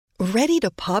Ready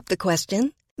to pop the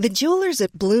question? The jewelers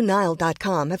at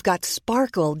BlueNile.com have got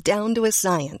sparkle down to a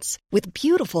science with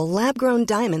beautiful lab-grown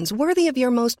diamonds worthy of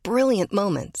your most brilliant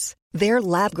moments. Their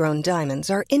lab-grown diamonds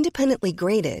are independently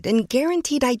graded and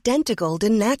guaranteed identical to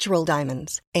natural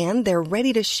diamonds, and they're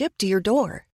ready to ship to your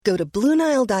door. Go to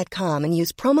BlueNile.com and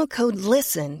use promo code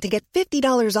LISTEN to get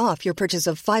 $50 off your purchase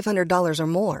of $500 or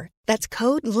more. That's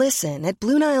code LISTEN at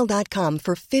BlueNile.com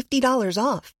for $50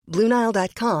 off.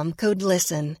 BlueNile.com, code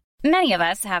LISTEN. Many of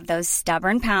us have those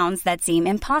stubborn pounds that seem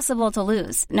impossible to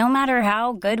lose, no matter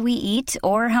how good we eat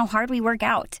or how hard we work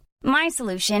out. My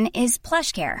solution is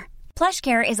PlushCare.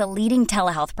 PlushCare is a leading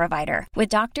telehealth provider with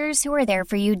doctors who are there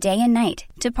for you day and night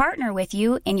to partner with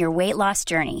you in your weight loss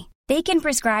journey. They can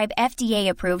prescribe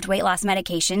FDA-approved weight loss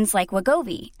medications like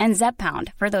Wegovy and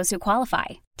Zepbound for those who qualify.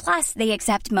 Plus, they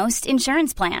accept most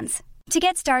insurance plans. To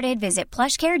get started, visit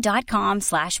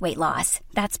plushcare.com/weightloss.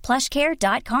 That's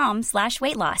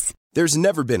plushcare.com/weightloss. There's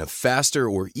never been a faster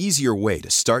or easier way to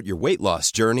start your weight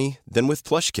loss journey than with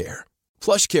PlushCare.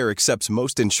 PlushCare accepts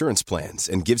most insurance plans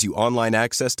and gives you online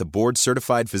access to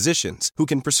board-certified physicians who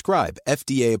can prescribe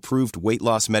FDA-approved weight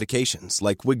loss medications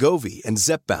like Wegovy and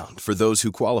Zepbound for those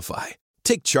who qualify.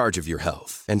 Take charge of your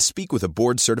health and speak with a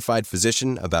board-certified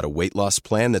physician about a weight loss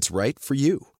plan that's right for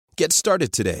you. Get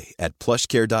started today at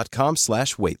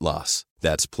plushcare.com/weightloss.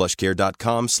 That's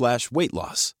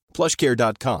plushcare.com/weightloss.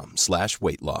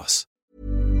 plushcare.com/weightloss.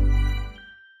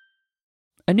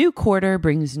 A new quarter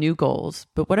brings new goals,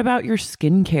 but what about your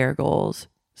skincare goals?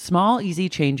 Small, easy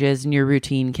changes in your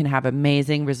routine can have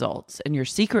amazing results, and your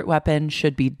secret weapon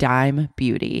should be Dime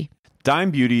Beauty.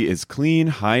 Dime Beauty is clean,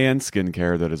 high-end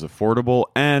skincare that is affordable,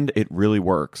 and it really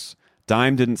works.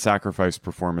 Dime didn't sacrifice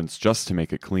performance just to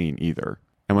make it clean either.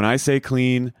 And when I say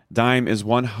clean, Dime is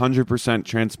 100%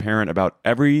 transparent about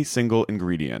every single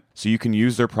ingredient, so you can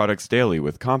use their products daily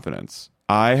with confidence.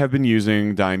 I have been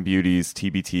using Dime Beauty's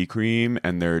TBT cream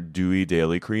and their Dewy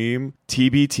Daily Cream.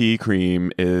 TBT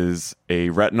cream is a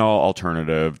retinol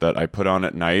alternative that I put on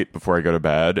at night before I go to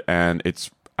bed, and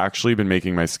it's actually been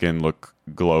making my skin look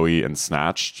glowy and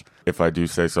snatched, if I do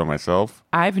say so myself.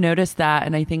 I've noticed that,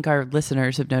 and I think our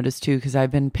listeners have noticed too, because I've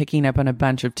been picking up on a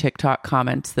bunch of TikTok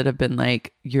comments that have been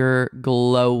like, you're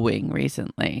glowing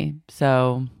recently.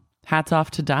 So hats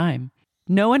off to Dime.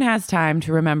 No one has time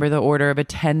to remember the order of a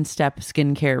 10-step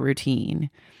skincare routine.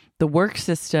 The work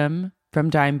system from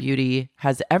Dime Beauty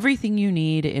has everything you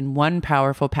need in one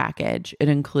powerful package. It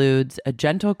includes a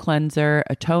gentle cleanser,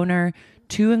 a toner,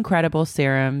 2 incredible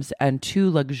serums, and 2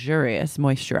 luxurious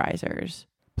moisturizers.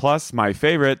 Plus, my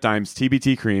favorite, Dime's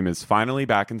TBT cream, is finally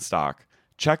back in stock.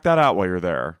 Check that out while you're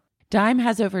there. Dime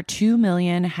has over 2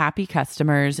 million happy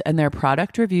customers, and their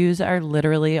product reviews are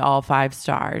literally all 5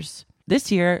 stars.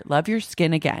 This year, love your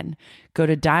skin again. Go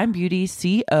to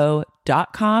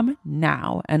dimebeautyco.com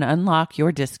now and unlock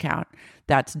your discount.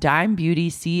 That's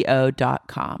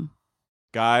dimebeautyco.com.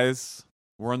 Guys,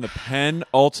 we're on the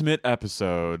penultimate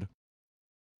episode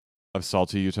of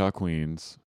Salty Utah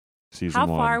Queens, season 1.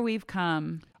 How far we've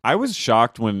come. I was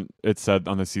shocked when it said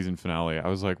on the season finale. I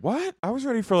was like, what? I was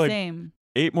ready for like Same.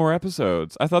 8 more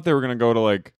episodes. I thought they were going to go to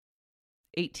like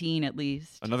 18 at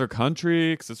least. another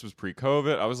country because this was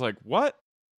pre-COVID. I was like, what?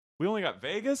 We only got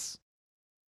Vegas?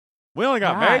 We only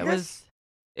got Vegas?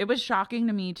 It was shocking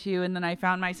to me too, and then I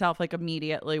found myself like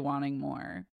immediately wanting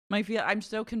more. I'm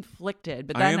so conflicted,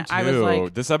 but then I was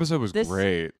like, this episode was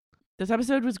great. This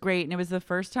episode was great, and it was the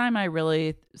first time I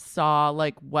really saw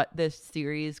like what this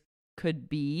series could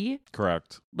be.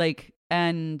 Correct. Like,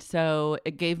 and so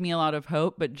it gave me a lot of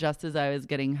hope, but just as I was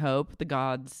getting hope, the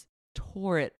gods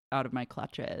tore it out of my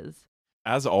clutches.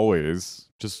 As always,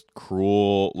 just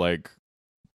cruel, like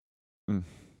to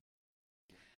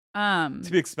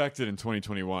be expected in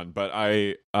 2021. But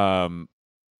it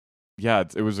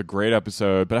was a great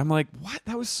episode. But I'm like, what?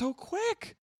 That was so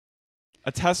quick.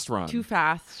 A test run. Too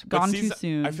fast. Gone too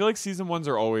soon. I feel like season 1s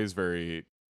are always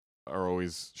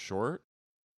short.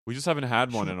 We just haven't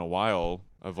had one in a while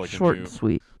of like short and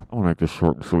sweet. I want to make this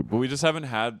short and sweet. But we just haven't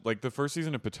had like the first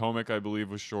season of Potomac, I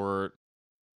believe, was short.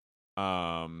 It's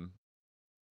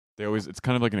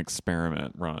kind of like an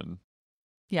experiment run.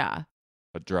 Yeah.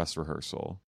 A dress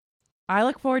rehearsal. I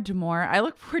look forward to more. I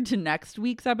look forward to next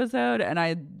week's episode, and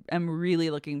I am really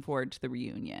looking forward to the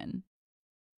reunion.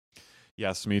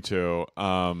 Yes, me too.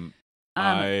 But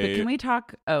can we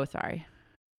talk? Oh, sorry.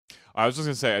 I was just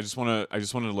gonna say, I just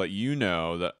wanted to let you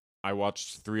know that I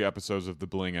watched 3 episodes of The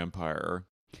Bling Empire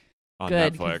on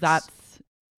Netflix. Good,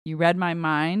 you read my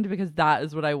mind, because that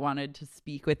is what I wanted to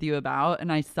speak with you about, and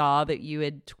I saw that you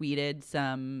had tweeted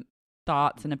some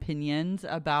thoughts and opinions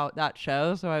about that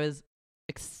show, so I was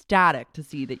ecstatic to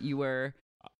see that you were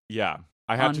Yeah,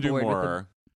 I have on to do board with more.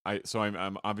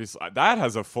 I'm obviously that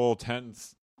has a full 10.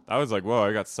 I was like, whoa,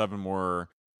 I got 7 more.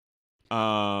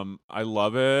 I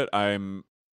love it. I'm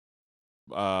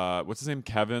what's his name?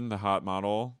 Kevin, the hot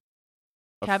model.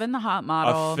 Kevin, the hot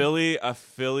model. A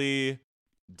Philly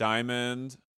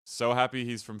diamond. So happy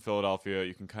he's from Philadelphia.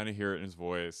 You can kind of hear it in his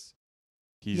voice.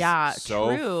 He's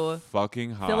so true.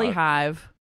 fucking hot. Philly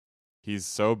Hive. He's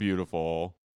so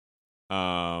beautiful.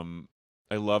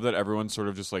 I love that everyone sort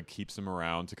of just like keeps him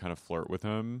around to kind of flirt with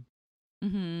him.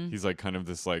 Mm-hmm. He's like kind of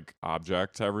this like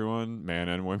object to everyone, man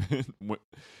and women.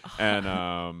 And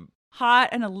hot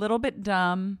and a little bit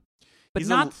dumb, but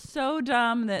not so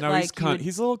dumb that no, like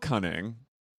he's a little cunning.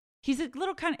 He's a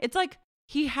little kind of. It's like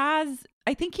he has.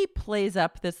 I think he plays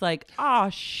up this like, oh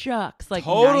shucks, like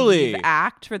totally naive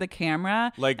act for the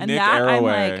camera, like and Nick that, Arroway.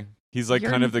 I'm like, he's like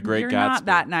kind of the Great You're Gatsby. not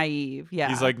that naive. Yeah,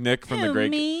 he's like Nick from the Great.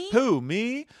 Me? Who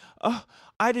me? Oh,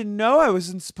 I didn't know I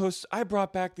wasn't supposed to. I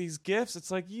brought back these gifts.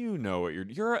 It's like, you know what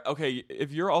you're okay.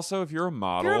 If you're a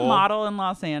model, you're a model in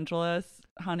Los Angeles,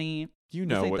 honey. You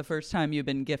know this ain't what, the first time you've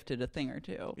been gifted a thing or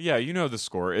two. Yeah, you know the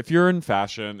score. If you're in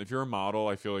fashion, if you're a model,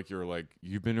 I feel like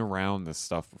you've been around this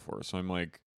stuff before. So I'm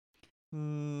like,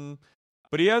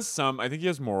 But he has I think he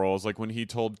has morals. Like when he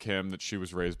told Kim that she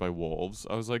was raised by wolves,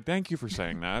 I was like, thank you for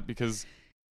saying that, because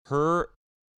her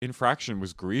infraction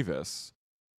was grievous.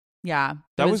 Yeah.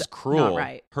 That was cruel. Not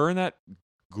right. Her and that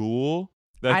ghoul.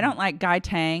 I don't like Guy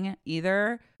Tang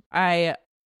either.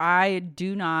 I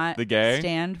do not the gay?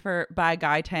 stand by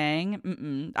Guy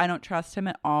Tang. I don't trust him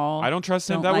at all. I don't trust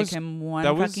him. Don't like him one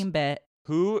fucking bit.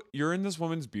 You're in this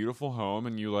woman's beautiful home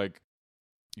and you like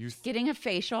getting a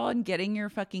facial and getting your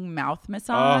fucking mouth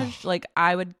massaged. Like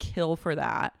I would kill for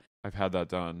that. I've had that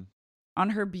done.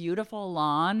 On her beautiful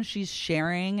lawn, she's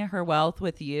sharing her wealth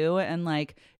with you and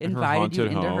like invited you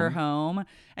into her home,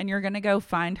 and you're gonna go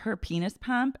find her penis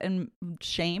pump and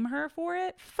shame her for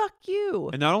it? Fuck you.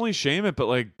 And not only shame it, but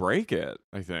like break it,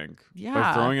 I think. Yeah.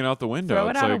 By throwing it out the window. Throw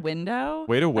it out a window?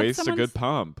 Way to waste a good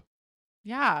pump.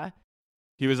 Yeah.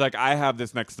 He was like, I have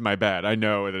this next to my bed. I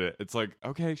know it. It's like,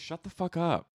 okay, shut the fuck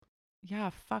up. Yeah,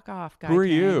 fuck off, Guy Who are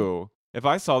Tang. You? If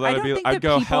I saw that, I'd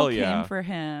go, hell yeah. For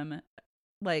him.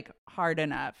 Like hard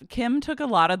enough. Kim took a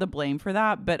lot of the blame for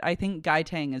that, but I think Guy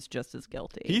Tang is just as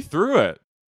guilty. He threw it.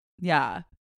 Yeah.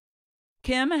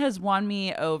 Kim has won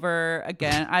me over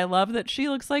again. I love that she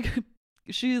looks like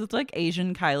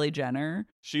Asian Kylie Jenner.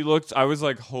 I was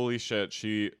like, holy shit.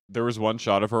 There was one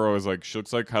shot of her, I was like, she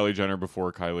looks like Kylie Jenner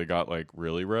before Kylie got like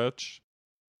really rich.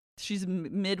 She's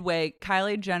midway.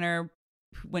 Kylie Jenner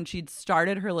when she'd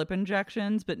started her lip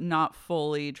injections, but not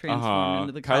fully transformed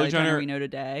into the Kylie Jenner we know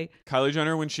today. Kylie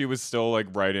Jenner when she was still like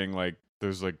writing like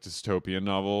those like dystopian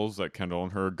novels that Kendall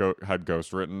and her had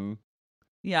ghost written.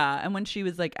 Yeah, and when she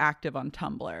was like active on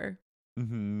Tumblr.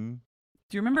 Mm-hmm.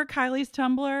 Do you remember Kylie's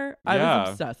Tumblr? I was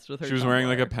obsessed with her. She was wearing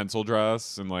like a pencil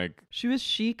dress and like she was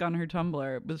chic on her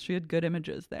Tumblr, but she had good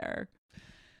images there.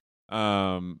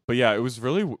 But yeah, it was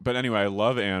really. But anyway, I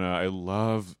love Anna.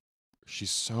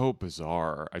 She's so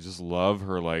bizarre. I just love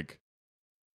her, like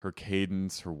her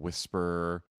cadence, her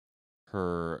whisper,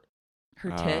 her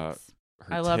tits.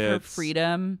 I love her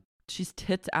freedom. She's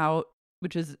tits out,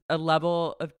 which is a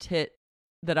level of tit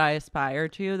that I aspire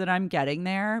to, that I'm getting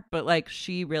there. But like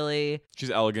she's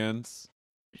elegance.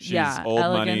 She's old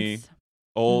elegance.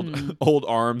 Money, old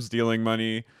arms dealing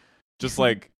money. Just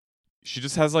like she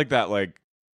just has like that like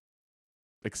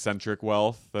eccentric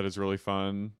wealth that is really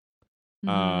fun.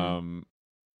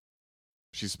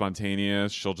 She's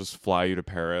spontaneous. She'll just fly you to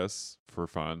Paris for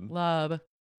fun. Love.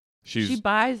 She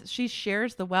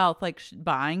shares the wealth, like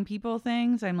buying people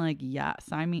things. I'm like, yeah,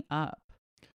 sign me up.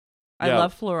 I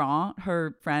love Florent,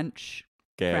 her French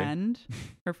friend,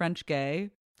 her French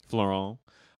gay. Florent.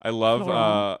 I love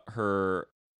her.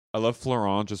 I love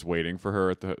Florent just waiting for her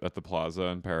at the plaza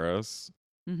in Paris.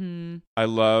 Mm-hmm. I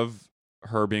love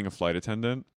her being a flight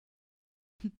attendant.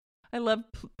 I love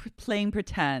playing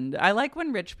pretend. I like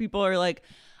when rich people are like,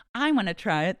 I want to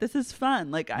try it. This is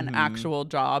fun. Like an actual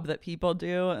job that people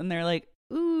do. And they're like,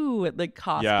 ooh, like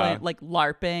cosplay, like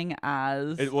LARPing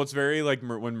as. It's very like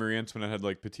when Marie Antoinette had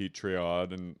like Petite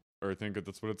Triade, or I think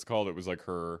that's what it's called. It was like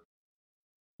her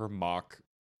mock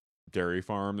dairy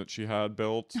farm that she had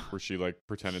built where she like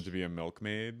pretended to be a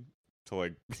milkmaid to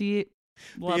like be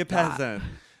a peasant.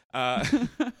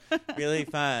 Really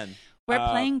fun. We're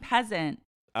playing peasant.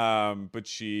 But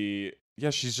she's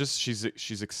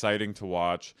exciting to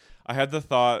watch. I had the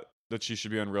thought that she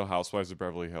should be on Real Housewives of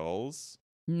Beverly Hills.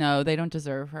 No, they don't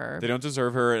deserve her. They don't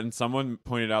deserve her, and someone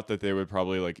pointed out that they would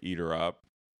probably like eat her up.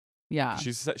 Yeah,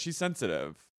 she's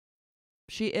sensitive.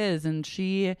 She is, and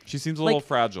she seems a little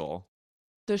fragile.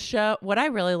 The show, what I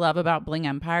really love about Bling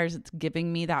Empire is it's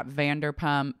giving me that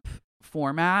Vanderpump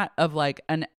format of like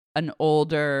an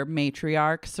older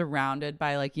matriarch surrounded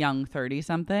by like young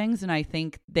 30-somethings. And I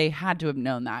think they had to have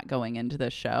known that going into the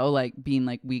show, like being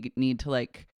like, we need to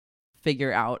like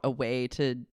figure out a way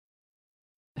to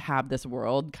have this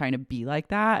world kind of be like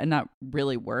that. And that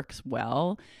really works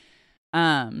well.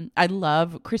 I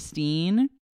love Christine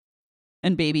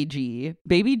and Baby G.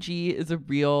 Baby G is a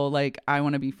real, like, I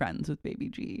want to be friends with Baby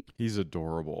G. He's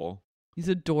adorable. He's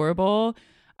adorable.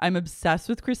 I'm obsessed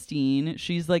with Christine.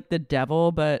 She's like the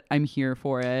devil, but I'm here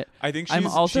for it. I think I'm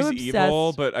also she's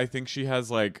evil, but I think she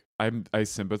has like I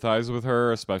sympathize with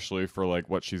her, especially for like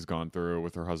what she's gone through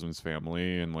with her husband's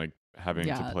family and like having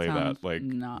to play that like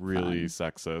really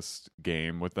sexist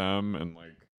game with them. And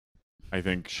like I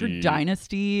think her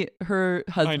dynasty, her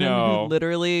husband who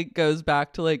literally goes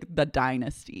back to like the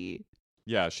dynasty.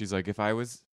 Yeah, she's like, if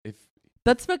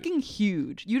that's fucking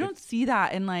huge. You don't see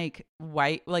that in like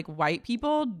white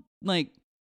people, like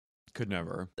could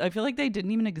never. I feel like they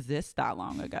didn't even exist that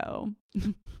long ago.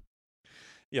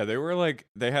 Yeah, they were like,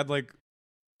 they had like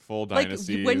full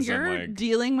dynasties. Like when you're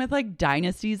dealing with like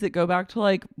dynasties that go back to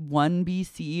like 1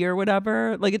 BC or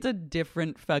whatever, like it's a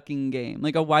different fucking game.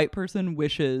 Like a white person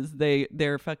wishes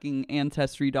their fucking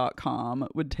ancestry.com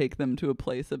would take them to a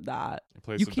place of that.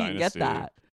 You can't get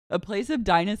that. A place of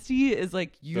dynasty is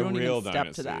like you don't even step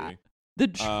dynasty. to that. The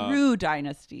true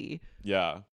dynasty.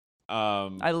 Yeah.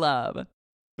 I love.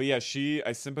 But yeah,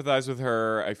 I sympathize with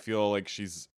her. I feel like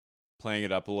she's playing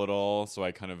it up a little, so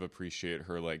I kind of appreciate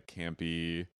her like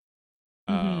campy.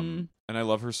 And I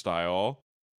love her style.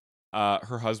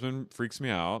 Her husband freaks me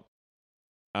out.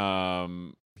 I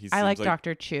like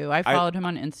Dr. Chu. I followed him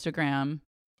on Instagram.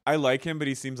 I like him, but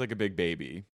he seems like a big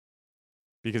baby.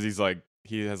 Because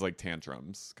he has like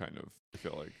tantrums, kind of. I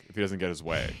feel like if he doesn't get his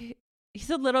way, he's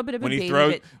a little bit of a baby.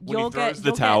 When he throws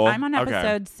the towel. I'm on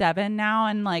episode 7 now,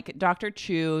 and like Dr.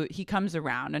 Chu, he comes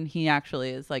around, and he actually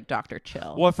is like Dr.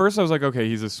 Chill. Well, at first I was like, okay,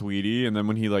 he's a sweetie, and then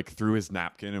when he like threw his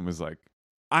napkin and was like,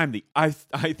 I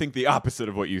think the opposite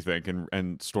of what you think,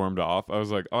 and stormed off, I was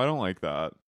like, oh, I don't like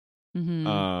that.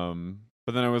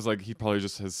 But then I was like, he probably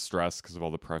just has stress because of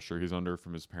all the pressure he's under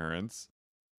from his parents.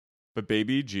 But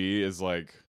Baby G is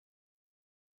like,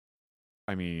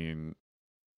 I mean,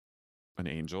 an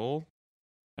angel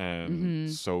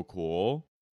and so cool.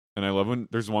 And I love when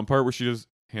there's one part where she just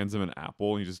hands him an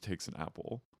apple and he just takes an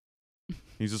apple.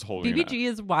 He's just holding it. BBG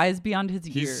is wise beyond his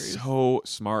years. He's so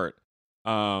smart.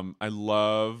 I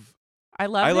love their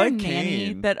like nanny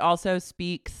Kane. that also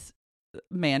speaks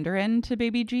Mandarin to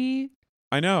Baby G.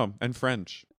 I know, and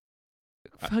French.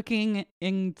 Fucking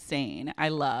insane. I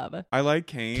like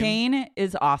Kane. Kane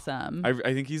is awesome. I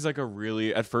think he's like a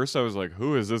really, at first I was like,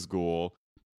 who is this ghoul?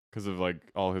 Because of like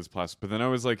all his plastic. But then I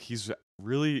was like, he's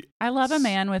really. I love a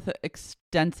man with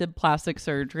extensive plastic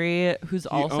surgery who's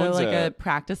also like a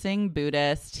practicing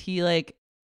Buddhist. He like,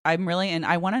 I'm really in.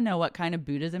 I want to know what kind of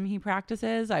Buddhism he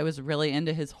practices. I was really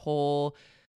into his whole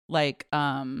like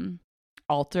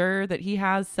altar that he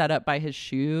has set up by his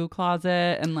shoe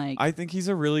closet, and like I think he's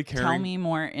a really caring. Tell me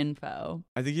more info.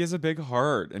 I think he has a big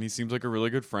heart, and he seems like a really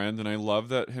good friend. And I love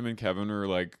that him and Kevin are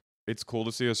like. It's cool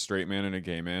to see a straight man and a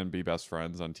gay man be best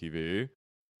friends on TV,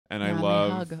 and I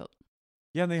love. They hug.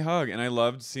 Yeah, and they hug, and I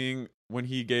loved seeing when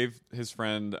he gave his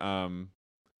friend, the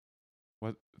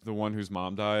one whose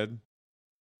mom died,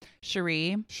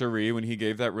 Cherie, when he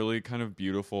gave that really kind of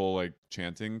beautiful like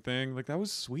chanting thing, like that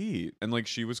was sweet, and like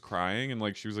she was crying, and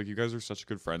like she was like, "You guys are such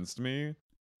good friends to me."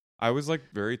 I was like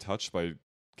very touched by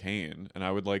Kane, and I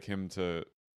would like him to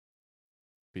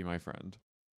be my friend.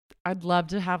 I'd love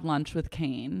to have lunch with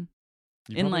Kane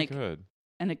in like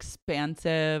an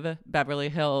expansive Beverly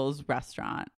Hills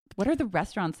restaurant. What are the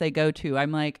restaurants they go to?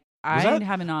 I'm like,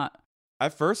 have not.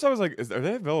 At first I was like, are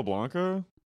they at Villa Blanca?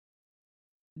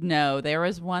 No, there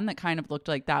was one that kind of looked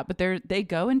like that, but they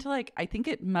go into like, I think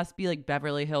it must be like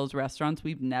Beverly Hills restaurants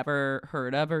we've never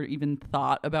heard of or even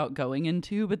thought about going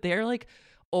into, but they're like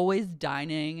always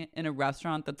dining in a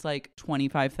restaurant that's like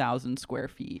 25,000 square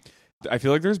feet. I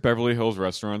feel like there's Beverly Hills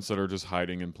restaurants that are just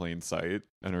hiding in plain sight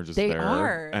and are just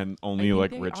there, and only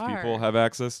like rich people have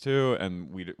access to, and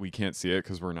we can't see it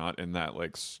because we're not in that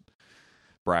like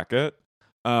bracket.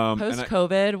 Post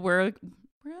COVID, we're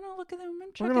gonna look at them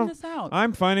and checking this out.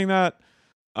 I'm finding that,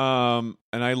 and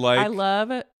I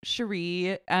love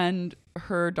Cherie and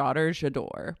her daughter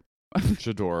J'adore.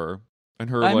 And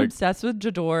her I'm obsessed with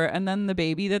J'adore, and then the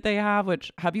baby that they have.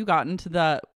 Which have you gotten to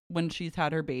the when she's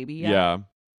had her baby yet? Yeah.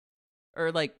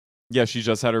 Or like, yeah, she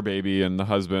just had her baby, and the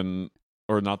husband,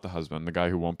 or not the husband, the guy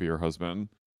who won't be her husband.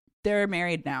 They're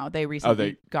married now. They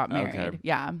recently got married. Okay.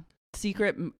 Yeah.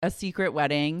 A secret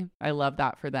wedding. I love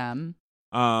that for them.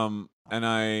 And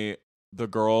the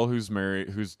girl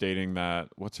who's dating that,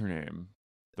 what's her name?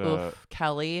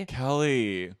 Kelly.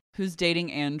 Kelly. Who's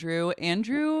dating Andrew.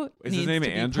 Andrew Is needs his name to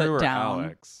be Andrew put or down.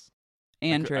 Alex?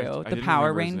 Andrew, I the didn't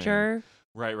Power remember his name.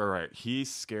 Ranger. Right. He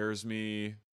scares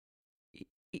me.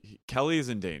 Kelly is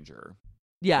in danger.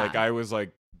 Yeah. Like I was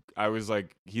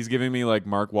like, he's giving me like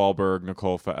Mark Wahlberg,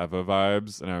 Nicole Forever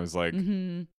vibes, and I was like,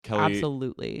 Kelly,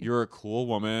 absolutely, you're a cool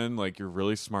woman. Like you're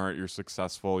really smart. You're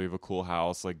successful. You have a cool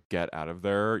house. Like get out of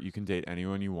there. You can date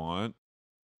anyone you want.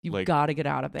 You've got to get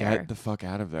out of there. Get the fuck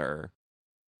out of there.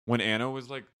 When Anna was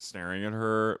like staring at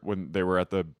her when they were at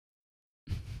the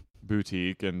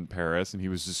boutique in Paris, and he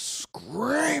was just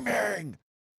screaming.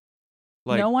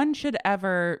 Like, no one should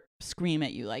ever scream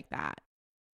at you like that,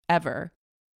 ever.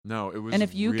 No, it was. And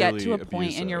if you really get to a point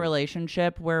abusive in your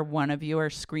relationship where one of you are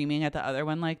screaming at the other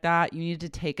one like that, you need to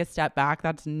take a step back.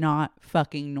 That's not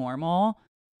fucking normal.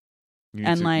 you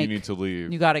need to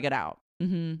leave. You got to get out.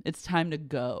 It's time to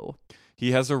go.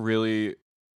 He has a really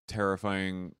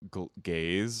terrifying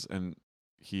gaze, and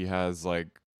he has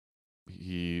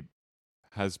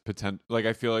potential. Like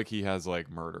I feel like he has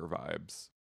like murder vibes.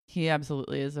 He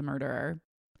absolutely is a murderer.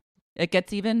 He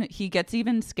gets even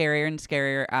scarier and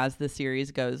scarier as the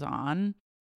series goes on.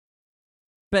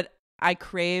 But I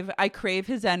crave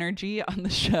his energy on the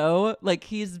show. Like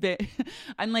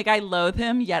I'm like, I loathe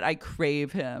him, yet I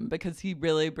crave him because he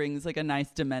really brings like a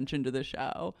nice dimension to the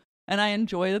show. And I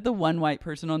enjoy that the one white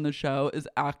person on the show is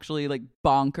actually like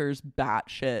bonkers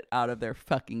batshit out of their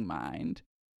fucking mind.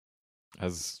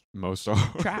 As most are.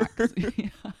 Tracks.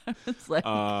 It's like,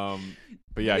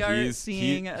 but yeah, he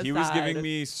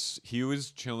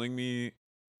was chilling me,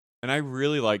 and I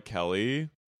really like Kelly,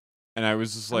 and I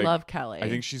was just like, I love Kelly. I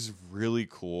think she's really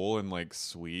cool and like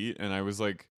sweet, and I was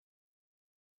like,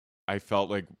 I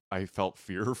felt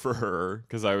fear for her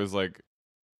because I was like,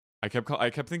 I kept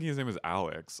thinking his name was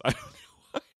Alex. I don't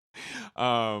know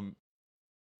why.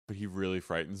 But he really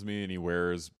frightens me, and he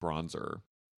wears bronzer.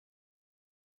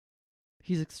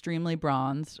 He's extremely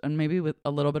bronzed and maybe with a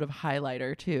little bit of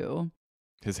highlighter too.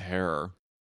 His hair.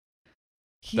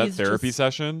 That therapy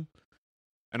session.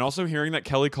 And also hearing that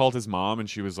Kelly called his mom and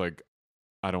she was like,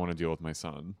 I don't want to deal with my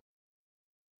son.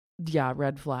 Yeah,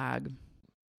 red flag.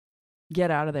 Get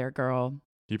out of there, girl.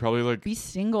 He probably like be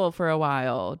single for a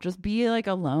while. Just be like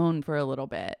alone for a little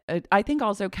bit. I think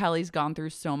also Kelly's gone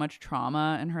through so much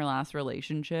trauma in her last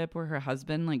relationship where her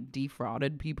husband like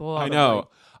defrauded people. I know.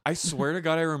 I swear to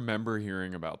God, I remember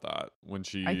hearing about that when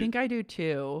she. I think I do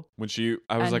too.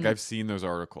 I was like, I've seen those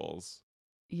articles.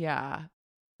 Yeah.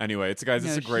 Anyway, it's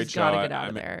a great show. Gotta get out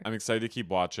of there. I'm excited to keep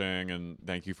watching, and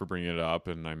thank you for bringing it up.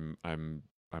 And I'm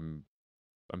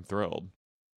thrilled.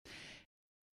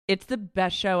 It's the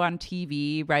best show on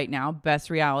TV right now, best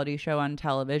reality show on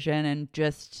television, and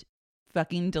just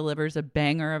fucking delivers a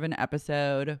banger of an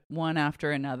episode, one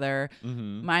after another.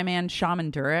 My man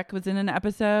Shaman Durek was in an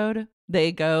episode.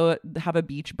 They go have a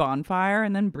beach bonfire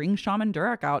and then bring Shaman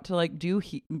Durek out to like do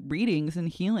readings and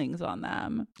healings on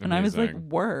them. Amazing. And I was like,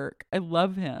 work. I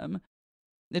love him.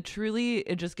 It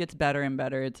just gets better and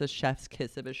better. It's a chef's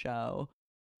kiss of a show.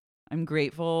 I'm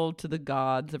grateful to the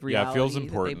gods of reality. Yeah, it feels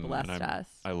important. That they blessed us.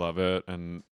 I love it.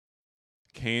 And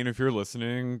Kane, if you're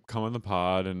listening, come on the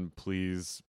pod and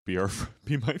please be my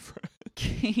friend.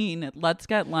 Kane, let's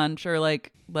get lunch or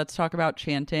like let's talk about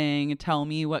chanting. Tell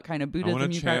me what kind of Buddhism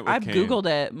you practice. I've Googled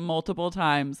it multiple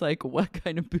times. Like, what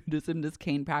kind of Buddhism does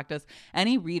Kane practice?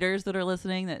 Any readers that are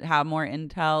listening that have more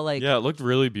intel, like, yeah, it looked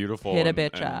really beautiful. Hit a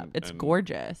bitch up. It's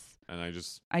gorgeous. And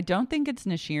I don't think it's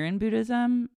Nichiren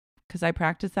Buddhism because I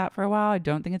practiced that for a while. I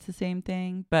don't think it's the same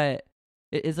thing, but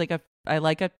it is like I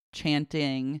like a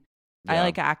chanting. Yeah. I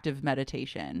like active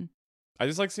meditation. I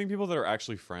just like seeing people that are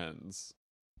actually friends.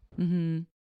 It's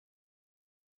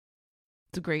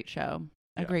a great show.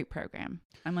 A great program.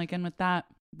 I'm like, and with that,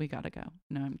 we gotta go.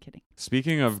 No, I'm kidding.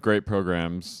 Speaking of great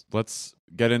programs, let's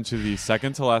get into the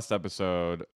second to last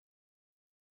episode.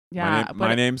 Yeah.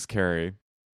 My name's Carrie.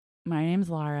 My name's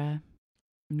Lara.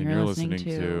 And you're listening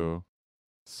to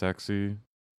Sexy,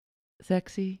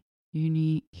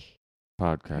 Unique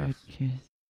Podcast.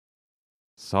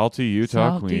 Salty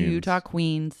Utah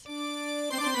Queens.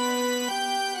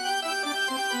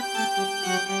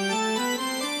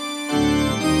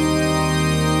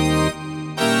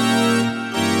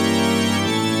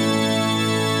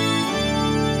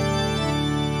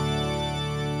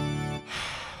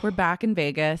 We're back in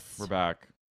Vegas. We're back.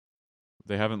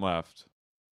 They haven't left.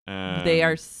 And they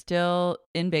are still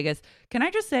in Vegas. Can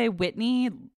I just say Whitney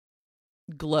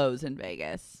glows in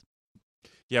Vegas?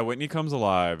 Yeah, Whitney comes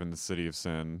alive in the City of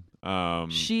Sin.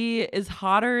 She is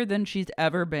hotter than she's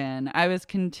ever been. I was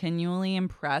continually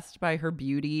impressed by her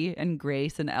beauty and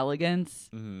grace and elegance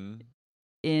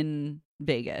in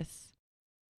Vegas.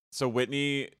 So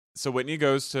Whitney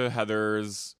goes to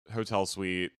Heather's hotel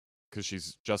suite because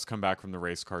she's just come back from the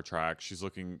race car track. She's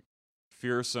looking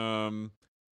fearsome.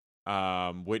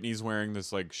 Whitney's wearing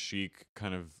this like chic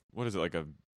kind of, what is it, like a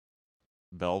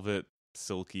velvet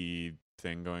silky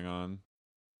thing going on.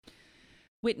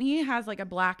 Whitney has like a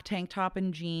black tank top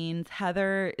and jeans.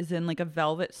 Heather is in like a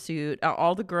velvet suit.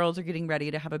 All the girls are getting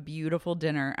ready to have a beautiful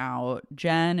dinner out.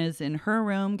 Jen is in her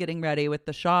room getting ready with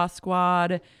the Shaw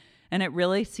Squad. And it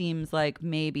really seems like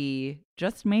maybe,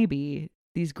 just maybe,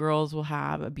 these girls will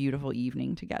have a beautiful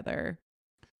evening together.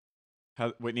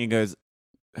 Whitney goes,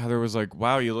 Heather was like,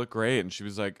 wow, you look great. And she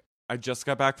was like, I just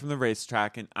got back from the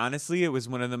racetrack. And honestly, it was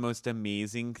one of the most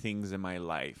amazing things in my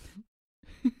life.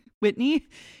 Whitney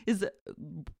is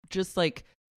just like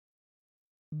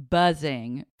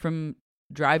buzzing from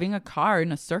driving a car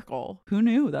in a circle. Who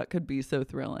knew that could be so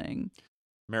thrilling?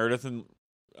 Meredith and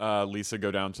Lisa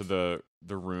go down to the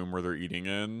room where they're eating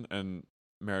in, and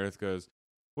Meredith goes,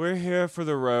 we're here for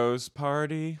the rose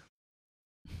party.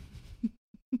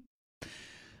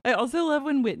 I also love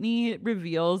when Whitney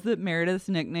reveals that Meredith's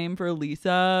nickname for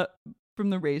Lisa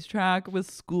from the racetrack was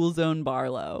School Zone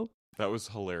Barlow. That was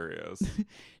hilarious.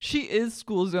 She is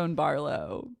School Zone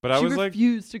Barlow. But she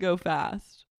refused to go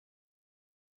fast.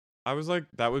 I was like,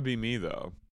 that would be me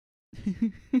though.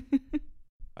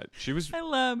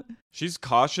 She's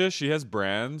cautious. She has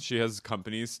brands. She has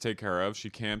companies to take care of. She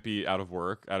can't be out of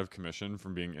work, out of commission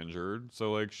from being injured.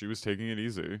 So like she was taking it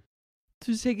easy.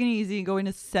 She was taking it easy, going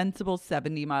a sensible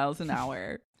 70 miles an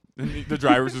hour. And the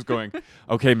driver's just going,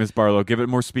 okay, Miss Barlow, give it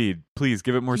more speed. Please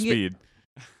give it more speed.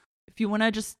 If you want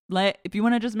to just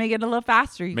make it a little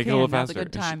faster, you make can. It a little faster. Now's a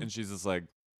good time. And she's just like,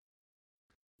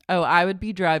 oh, I would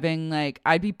be driving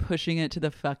I'd be pushing it to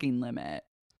the fucking limit.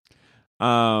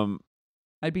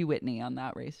 I'd be Whitney on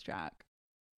that racetrack.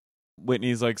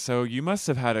 Whitney's like, so you must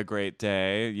have had a great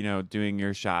day, you know, doing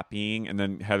your shopping. And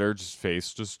then Heather's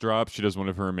face just drops. She does one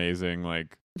of her amazing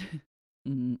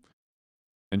mm-hmm.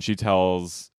 And she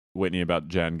tells Whitney about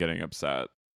Jen getting upset.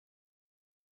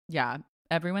 Yeah.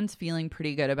 Everyone's feeling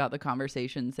pretty good about the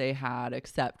conversations they had,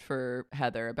 except for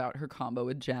Heather about her combo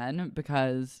with Jen,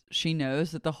 because she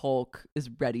knows that the Hulk is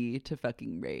ready to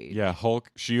fucking rage. Yeah,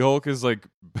 She-Hulk is like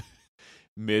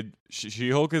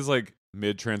She-Hulk is like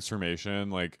mid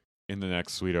transformation, like in the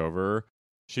next suite over.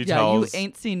 She tells you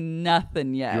ain't seen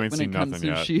nothing yet when it comes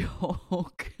to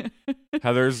She-Hulk.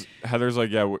 Heather's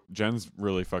like, yeah, Jen's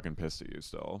really fucking pissed at you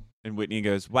still. And Whitney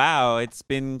goes, wow, it's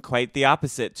been quite the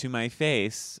opposite to my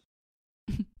face.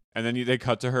 And then they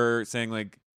cut to her saying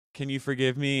like, can you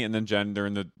forgive me? And then Jen, they're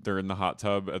in the hot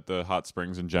tub at the hot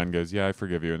springs, and Jen goes, yeah, I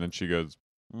forgive you. And then she goes,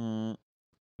 And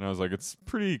I was like, it's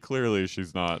pretty clearly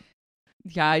she's not.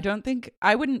 Yeah,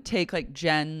 I wouldn't take like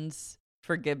Jen's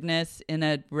forgiveness in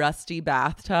a rusty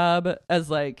bathtub as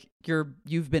like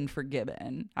you've been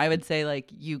forgiven. I would say like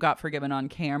you got forgiven on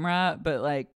camera, but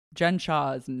like Jen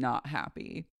Shah is not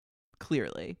happy,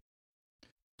 clearly.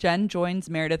 Jen joins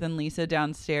Meredith and Lisa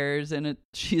downstairs, and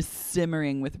she's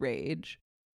simmering with rage.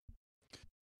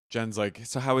 Jen's like,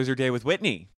 so how was your day with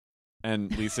Whitney?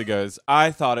 And Lisa goes, I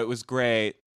thought it was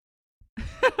great.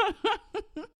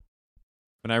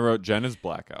 And I wrote, Jen is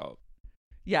blackout.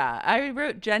 Yeah, I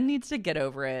wrote, Jen needs to get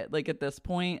over it. Like at this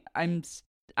point, I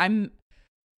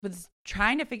was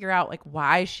trying to figure out like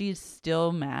why she's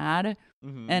still mad.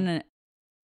 Mm-hmm. And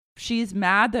she's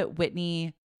mad that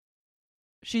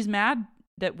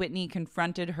Whitney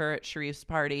confronted her at Sharif's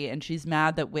party, and she's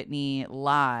mad that Whitney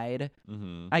lied,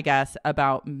 I guess,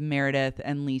 about Meredith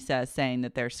and Lisa saying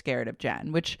that they're scared of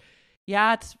Jen, which,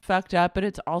 yeah, it's fucked up, but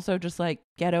it's also just like,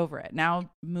 get over it. Now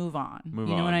move on.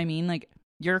 You know what I mean? Like,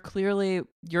 you're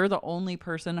the only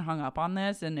person hung up on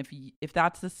this, and if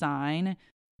that's the sign,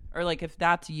 or like if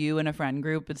that's you in a friend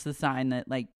group, it's the sign that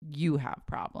like you have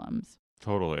problems.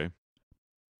 Totally.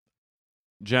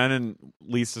 Jen and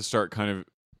Lisa start kind of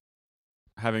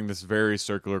having this very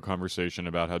circular conversation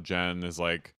about how Jen is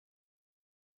like,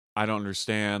 I don't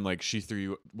understand. Like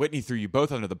Whitney threw you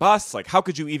both under the bus. Like, how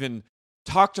could you even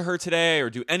talk to her today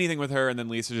or do anything with her? And then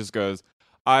Lisa just goes,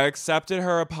 I accepted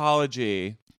her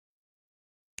apology.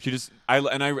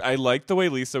 I liked the way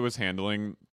Lisa was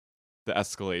handling the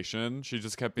escalation. She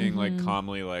just kept being like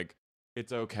calmly like,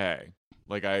 it's okay.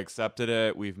 Like, I accepted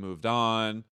it. We've moved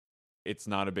on. It's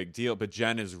not a big deal. But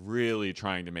Jen is really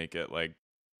trying to make it like,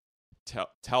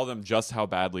 tell them just how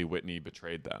badly Whitney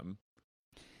betrayed them.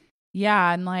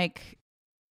 Yeah, and like,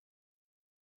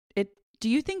 do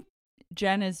you think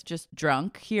Jen is just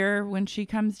drunk here when she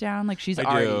comes down? Like she's I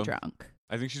already do. drunk.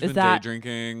 I think she's Is been that- day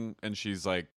drinking, and she's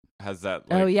like has that.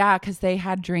 Like, Oh yeah, because they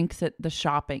had drinks at the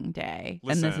shopping day,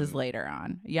 and this is Listen, later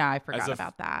on. Yeah, I forgot a-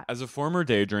 about that. As a former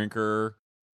day drinker,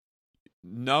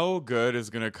 no good is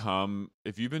gonna come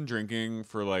if you've been drinking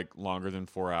for like longer than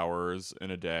 4 hours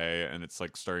in a day, and it's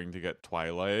like starting to get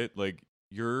twilight. Like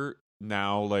you're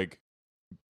now like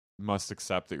must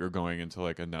accept that you're going into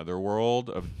like another world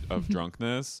of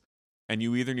drunkenness, and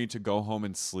you either need to go home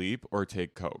and sleep or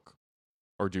take coke,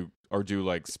 or do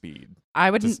like speed. I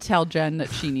wouldn't Just- tell Jen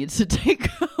that she needs to take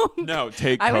coke. No,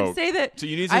 take coke. I would say that. So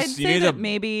you need to. I'd you say need that to,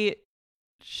 maybe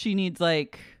she needs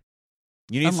like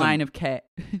you need a some, line of K.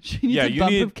 She needs Yeah, a you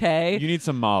bump need- of K. You need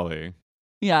some Molly.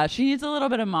 Yeah, she needs a little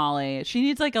bit of Molly. She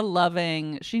needs like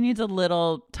she needs a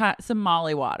little, some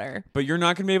Molly water. But you're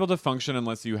not going to be able to function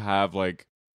unless you have like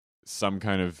some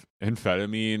kind of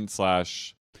amphetamine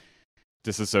 /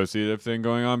 disassociative thing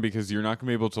going on, because you're not going to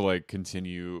be able to like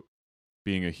continue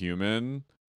being a human,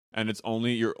 and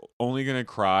you're only going to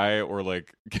cry, or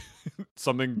like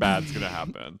something bad's going to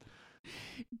happen.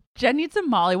 Jen needs some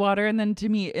Molly water, and then to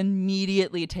me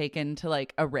immediately taken to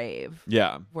like a rave.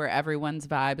 Yeah. Where everyone's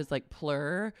vibe is like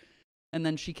plur, and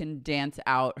then she can dance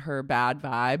out her bad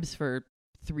vibes for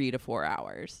 3 to 4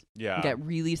 hours. Yeah. Get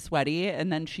really sweaty,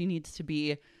 and then she needs to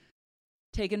be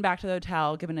taken back to the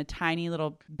hotel, given a tiny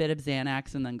little bit of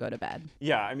Xanax, and then go to bed.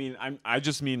 Yeah, I mean, I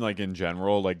just mean like in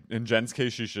general, like in Jen's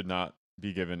case, she should not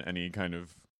be given any kind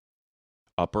of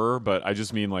upper, but I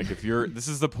just mean like if you're, this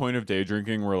is the point of day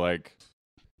drinking where like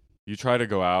you try to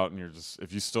go out and you're just,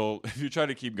 if you try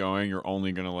to keep going, you're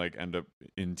only going to like end up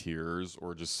in tears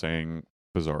or just saying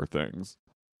bizarre things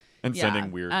and Yeah,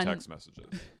 sending weird and- text messages.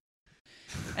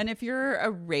 And if you're a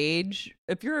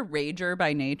rager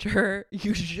by nature,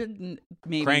 you shouldn't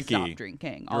maybe Cranky. stop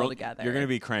drinking You're- altogether. You're going to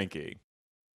be cranky.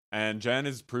 And Jen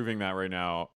is proving that right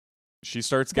now. She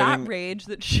starts that getting rage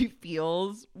that she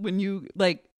feels when you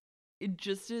like. It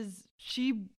just is.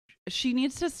 She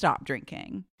needs to stop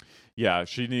drinking. Yeah,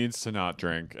 she needs to not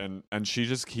drink, and she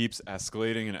just keeps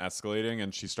escalating and escalating,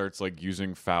 and she starts like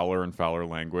using fouler and fouler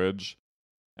language.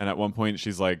 And at one point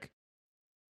she's like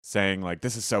saying like,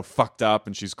 this is so fucked up,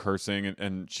 and she's cursing,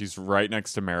 and she's right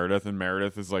next to Meredith, and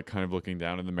Meredith is like kind of looking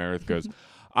down, and then Meredith goes,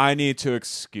 I need to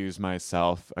excuse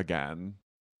myself again.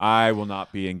 I will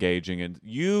not be engaging in,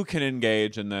 you can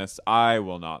engage in this, I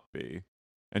will not be.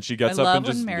 And she gets I up love and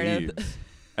just when Meredith leaves.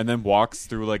 And then walks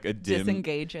through like a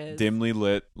disengages. dimly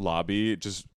lit lobby,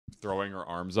 just throwing her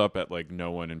arms up at like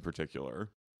no one in particular.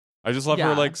 I just love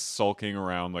her Yeah. like sulking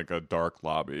around like a dark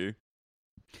lobby.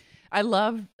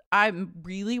 I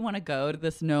really want to go to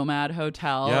this Nomad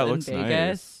hotel Yeah, it in looks Vegas.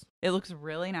 nice. It looks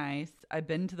really nice. I've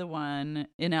been to the one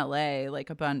in LA like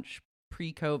a bunch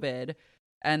pre-COVID,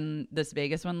 and this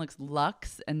Vegas one looks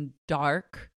luxe and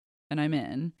dark, and I'm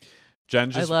in. Jen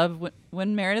just I love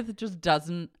when Meredith just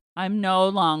doesn't. I'm no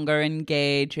longer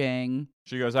engaging.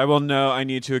 she goes, I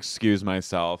need to excuse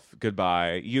myself.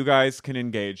 Goodbye. You guys can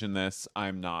engage in this.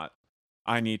 I'm not.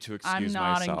 I need to excuse I'm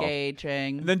not myself.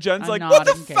 engaging. And then Jen's I'm like, not what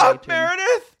the fuck, engaging.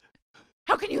 Meredith?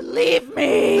 How can you leave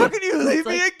me? How can you leave It's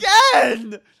me like,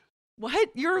 again? What?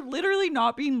 You're literally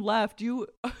not being left. You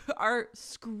are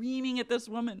screaming at this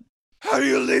woman. How do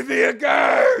you leave me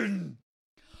again?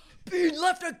 Being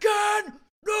left again?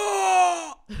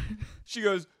 No! She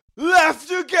goes, left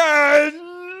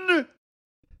again!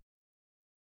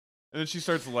 And then she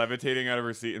starts levitating out of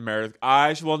her seat, and Meredith,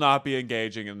 I will not be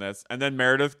engaging in this. And then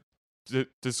Meredith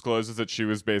discloses that she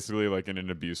was basically like in an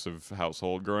abusive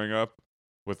household growing up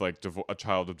with like a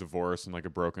child of divorce and like a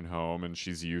broken home. And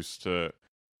she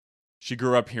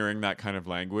grew up hearing that kind of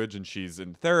language, and she's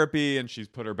in therapy, and she's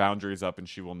put her boundaries up, and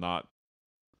she will not.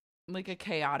 Like a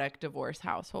chaotic divorce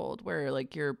household where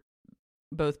like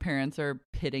both parents are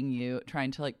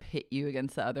trying to like pit you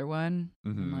against the other one.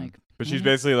 Mhm. Like, But she's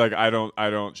basically like, I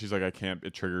don't, she's like, I can't,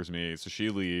 it triggers me. So she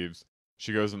leaves.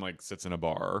 She goes and like sits in a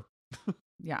bar.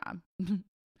 yeah.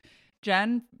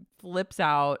 Jen flips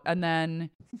out, and then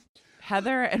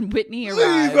Heather and Whitney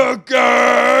arrive. Leave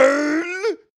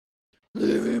again!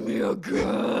 Leaving me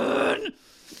again.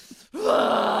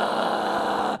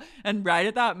 And right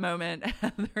at that moment,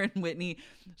 Heather and Whitney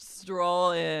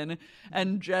stroll in,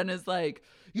 and Jen is like,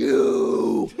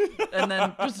 you, and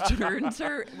then just turns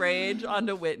her rage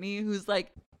onto Whitney, who's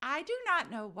like, I do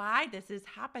not know why this is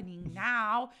happening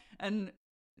now. And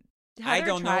Heather I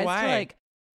don't know tries why. to like,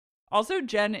 also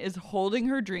Jen is holding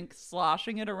her drink,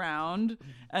 sloshing it around,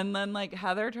 and then like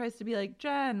Heather tries to be like,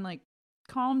 Jen, like,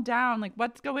 calm down, like,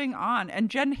 what's going on? And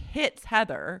Jen hits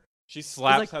Heather. She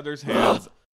slaps like, Heather's hands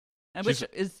Which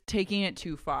is taking it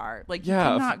too far. Like, you Yeah,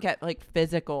 cannot get, like,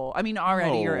 physical. I mean,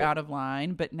 already No. you're out of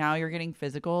line, but now you're getting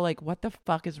physical. Like, what the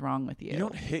fuck is wrong with you? You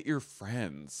don't hit your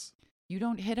friends. You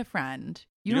don't hit a friend.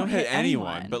 You don't hit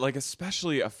anyone, but like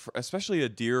especially a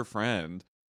dear friend.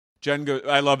 Jen goes.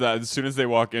 I love that. As soon as they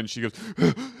walk in, she goes,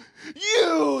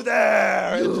 "You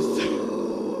there?"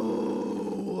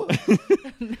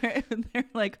 And they're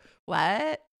like,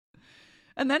 what?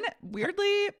 And then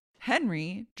weirdly,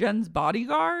 Henry, Jen's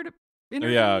bodyguard,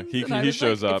 intervenes, Yeah, and I he was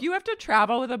shows like, up. If you have to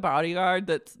travel with a bodyguard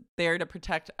that's there to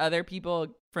protect other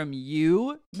people from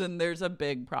you, then there's a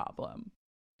big problem.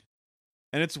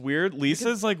 And it's weird.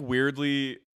 Lisa's like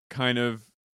weirdly kind of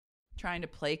Trying to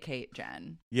placate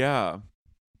Jen. yeah.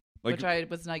 Like Which I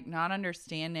was like not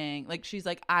understanding. Like, she's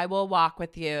like, I will walk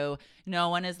with you. No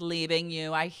one is leaving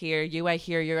you. I hear you. I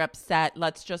hear you're upset.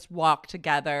 Let's just walk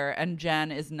together. And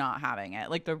Jen is not having it.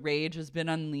 Like, the rage has been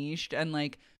unleashed and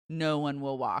like no one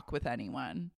will walk with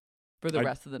anyone for the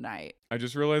rest of the night. I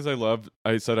just realized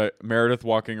I said Meredith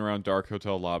walking around dark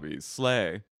hotel lobbies.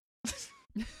 Slay.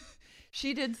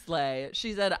 She did slay.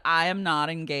 She said, I am not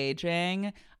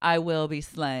engaging. I will be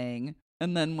slaying.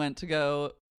 And then went to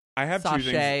go I have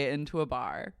sashay into a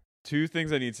bar. two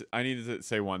things I need to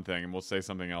say one thing, and we'll say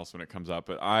something else when it comes up.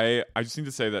 But I just need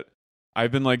to say that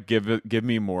I've been like, give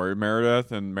me more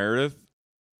Meredith, and Meredith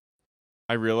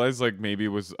I realized like maybe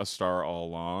was a star all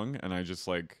along, and I just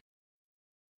like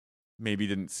maybe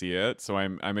didn't see it. So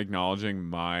I'm acknowledging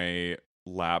my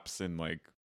lapse in like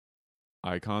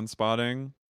icon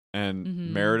spotting,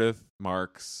 and Meredith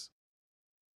Marks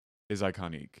is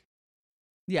iconic.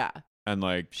 Yeah. And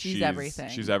like she's everything.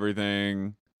 She's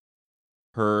everything.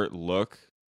 Her look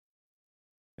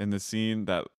in the scene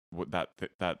that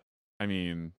I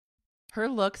mean, her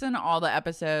looks in all the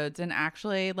episodes, and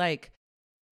actually like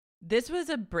this was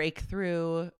a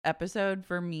breakthrough episode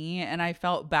for me, and I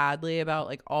felt badly about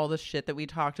like all the shit that we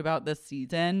talked about this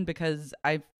season because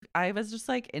I was just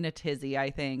like in a tizzy,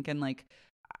 I think, and like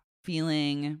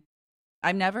feeling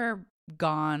I've never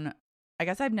like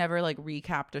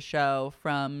recapped a show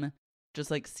from just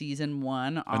like season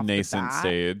 1 off a nascent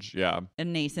stage. Yeah. A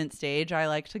nascent stage. I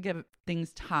like to give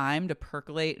things time to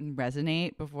percolate and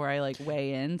resonate before I like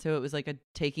weigh in. So it was like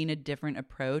taking a different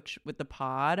approach with the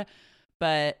pod.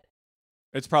 But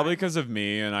it's probably because of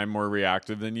me, and I'm more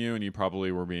reactive than you, and you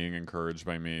probably were being encouraged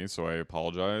by me. So I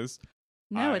apologize.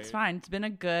 No, it's fine. It's been a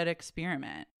good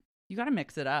experiment. You got to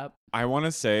mix it up. I want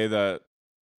to say that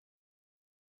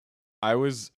I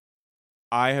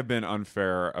have been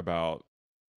unfair about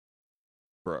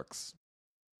Brooks.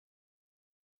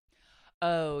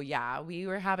 Oh, yeah. We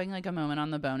were having like a moment on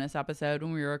the bonus episode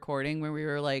when we were recording where we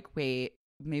were like, wait,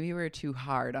 maybe we were too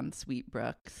hard on sweet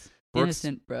Brooks.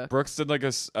 Innocent Brooks. Brooks did like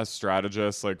a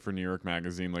strategist like for New York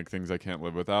Magazine, like Things I Can't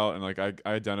Live Without. And like I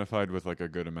identified with like a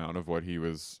good amount of what he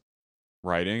was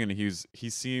writing. And he's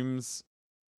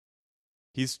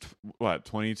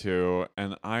 22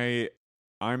 and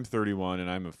I'm 31 and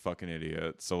I'm a fucking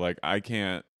idiot. So like I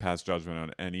can't pass judgment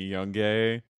on any young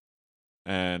gay,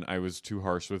 and I was too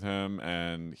harsh with him,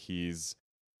 and he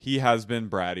has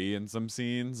been bratty in some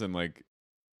scenes, and like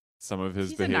some of his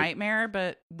He's a nightmare,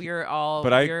 but we're all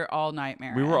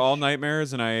nightmares. We were all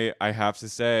nightmares, and I have to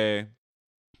say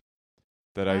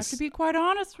that I have to be quite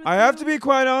honest with you. I have to be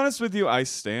quite honest with you. I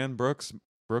stan Brooks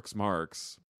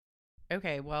Marks.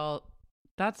 Okay, well,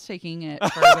 that's taking it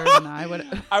further than I would.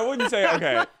 I wouldn't say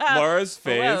okay. Laura's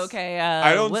face. Whoa, okay,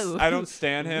 I don't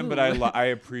stan him, but I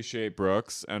appreciate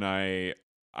Brooks, and I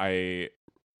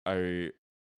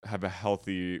have a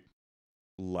healthy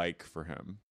like for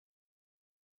him.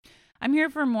 I'm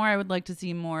here for more. I would like to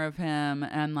see more of him,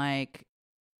 and like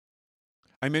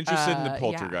I'm interested in the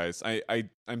poltergeist. Yeah.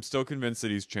 I'm still convinced that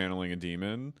he's channeling a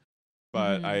demon,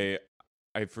 but I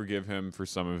forgive him for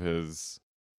some of his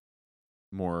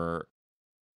more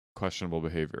questionable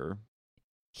behavior.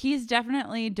 He's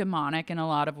definitely demonic in a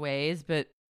lot of ways, but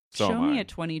show me a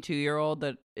 22-year-old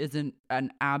that isn't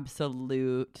an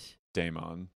absolute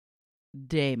daemon.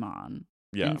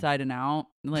 Yeah. Inside and out.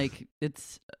 Like it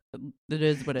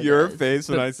is what it is. Your face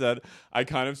when I said, I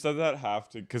kind of said that half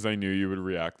to because I knew you would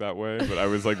react that way, but I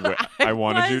was like, I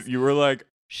wanted you were like,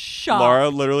 shocked. Laura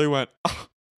literally went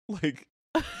like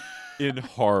in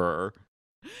horror.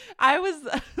 I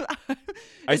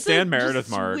stand Meredith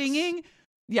Marks. Swinging.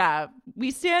 Yeah,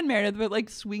 we stand Meredith, but like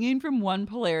swinging from one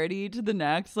polarity to the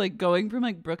next, like going from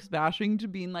like Brooks bashing to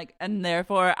being like, and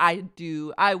therefore I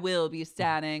will be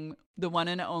standing the one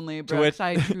and only Brooks.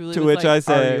 I truly to was which like, I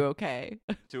say, are you okay?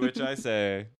 To which I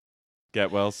say, get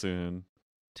well soon.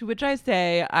 To which I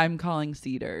say, I'm calling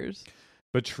Cedars.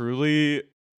 But truly,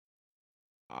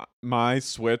 my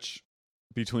switch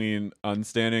between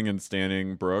unstanning and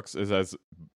standing Brooks is as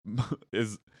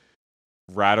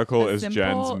radical as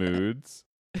Jen's moods.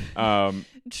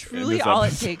 Truly all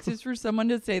it takes is for someone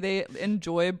to say they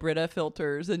enjoy Brita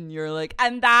filters and you're like,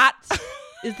 and that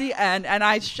is the end, and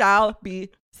I shall be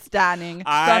standing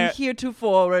from here to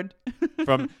forward.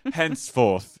 From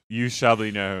henceforth you shall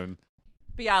be known.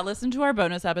 But yeah, listen to our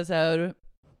bonus episode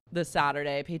this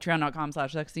Saturday,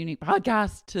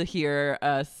 patreon.com/sexyuniquepodcast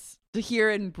to hear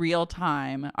in real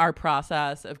time our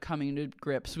process of coming to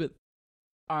grips with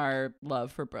our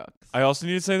love for Brooks. I also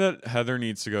need to say that Heather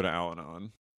needs to go to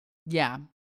Al-Anon. Yeah.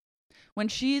 When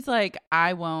she's like,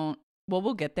 I won't, well,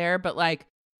 we'll get there, but like,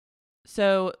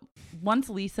 so once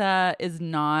Lisa is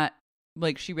not,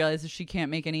 like, she realizes she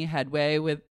can't make any headway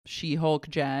with She-Hulk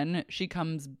Jen, she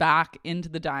comes back into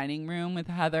the dining room with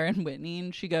Heather and Whitney,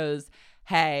 and she goes,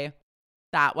 hey,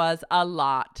 that was a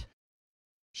lot.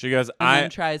 She goes, and then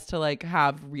tries to like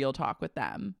have real talk with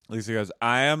them. Lisa goes,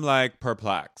 I am like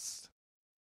perplexed.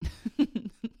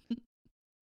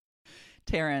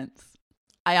 Terrence,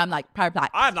 I am like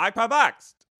perplexed. I'm like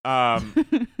perplexed.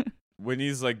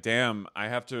 Whitney's like, damn, I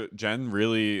have to. Jen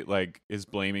really like is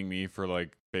blaming me for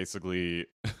like basically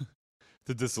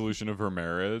the dissolution of her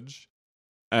marriage,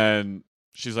 and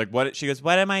she's like, what? She goes,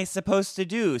 what am I supposed to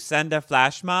do? Send a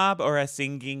flash mob or a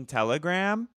singing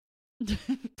telegram?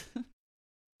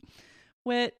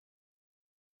 What?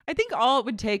 I think all it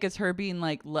would take is her being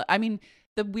like, I mean,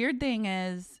 the weird thing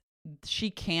is she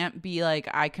can't be like,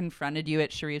 I confronted you at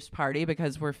Sharif's party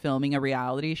because we're filming a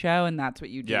reality show, and that's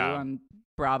what you do on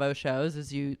Bravo shows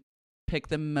is you pick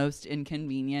the most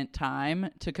inconvenient time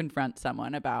to confront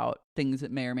someone about things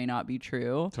that may or may not be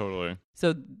true. Totally.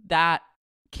 So that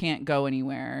can't go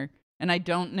anywhere. And I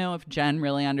don't know if Jen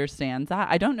really understands that.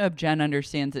 I don't know if Jen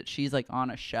understands that she's like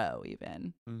on a show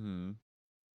even. Mm-hmm.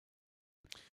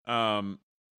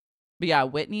 But yeah,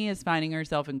 Whitney is finding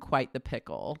herself in quite the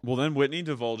pickle. Well, then Whitney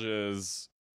divulges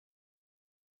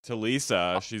to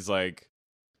Lisa. She's like,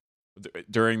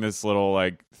 during this little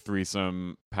like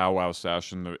threesome powwow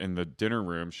sesh in the dinner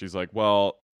room, she's like,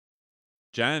 well,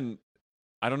 Jen,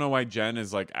 I don't know why Jen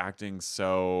is like acting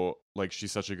so like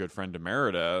she's such a good friend to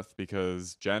Meredith,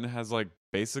 because Jen has like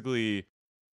basically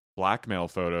blackmail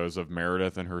photos of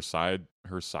Meredith and her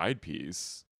side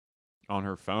piece on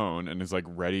her phone, and is like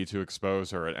ready to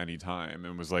expose her at any time,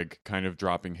 and was like kind of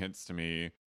dropping hints to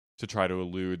me to try to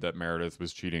allude that Meredith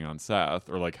was cheating on Seth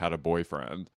or like had a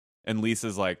boyfriend. And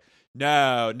Lisa's like,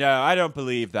 no, I don't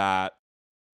believe that.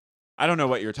 I don't know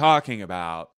what you're talking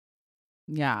about.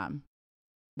 Yeah.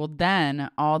 Well, then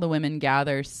all the women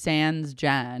gather sans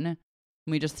Jen. And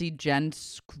we just see Jen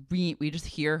scream. We just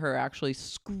hear her actually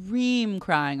scream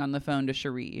crying on the phone to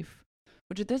Sharif.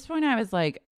 Which at this point I was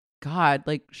like, God,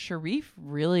 like Sharif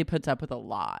really puts up with a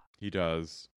lot. He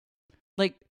does.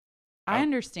 Like, I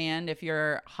understand if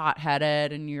you're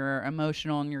hot-headed and you're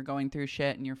emotional and you're going through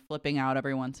shit and you're flipping out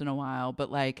every once in a while.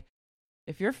 But like,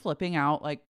 if you're flipping out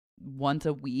like once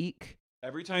a week,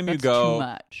 every time that's you go, too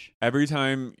much. Every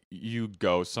time you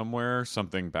go somewhere,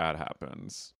 something bad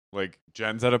happens. Like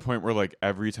Jen's at a point where like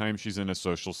every time she's in a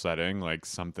social setting, like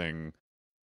something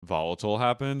volatile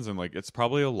happens, and like it's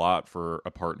probably a lot for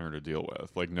a partner to deal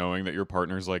with. Like knowing that your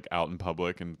partner's like out in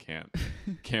public and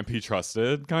can't be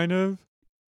trusted, kind of.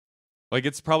 Like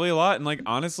it's probably a lot, and like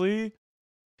honestly,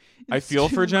 I feel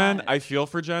for Jen. I feel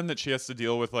for Jen that she has to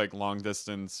deal with like long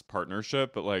distance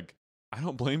partnership, but like I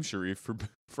don't blame Sharif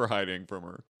for hiding from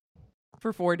her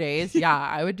for 4 days. Yeah,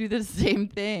 I would do the same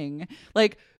thing.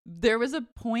 Like there was a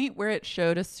point where it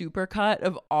showed a supercut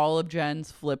of all of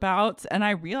Jen's flip outs, and I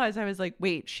realized I was like,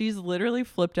 wait, she's literally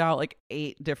flipped out like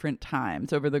 8 different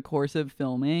times over the course of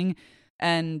filming,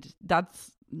 and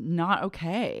that's not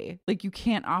okay. Like you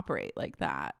can't operate like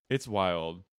that. It's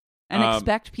wild. And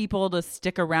expect people to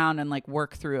stick around and like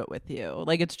work through it with you.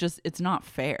 Like it's not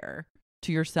fair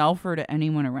to yourself or to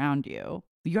anyone around you.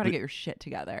 You got to get your shit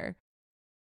together.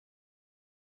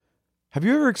 Have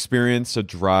you ever experienced a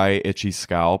dry, itchy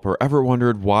scalp, or ever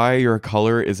wondered why your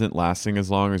color isn't lasting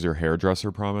as long as your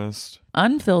hairdresser promised?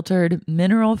 Unfiltered,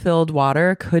 mineral-filled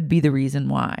water could be the reason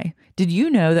why. Did you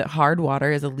know that hard water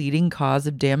is a leading cause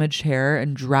of damaged hair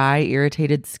and dry,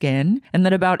 irritated skin? And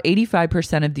that about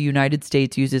 85% of the United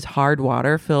States uses hard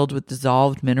water filled with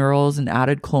dissolved minerals and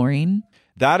added chlorine?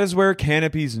 That is where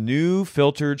Canopy's new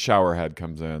filtered shower head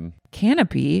comes in.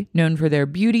 Canopy, known for their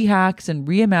beauty hacks and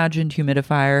reimagined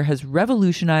humidifier, has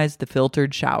revolutionized the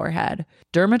filtered shower head.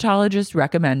 Dermatologists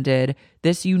recommended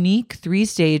this unique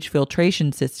 3-stage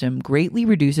filtration system greatly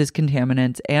reduces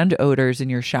contaminants and odors in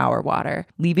your shower water,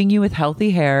 leaving you with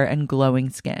healthy hair and glowing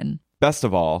skin. Best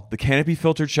of all, the Canopy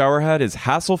filtered showerhead is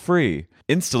hassle-free.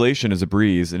 Installation is a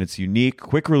breeze, and its unique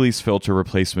quick-release filter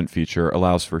replacement feature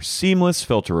allows for seamless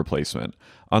filter replacement,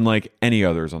 unlike any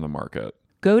others on the market.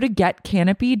 Go to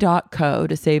getcanopy.co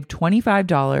to save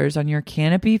 $25 on your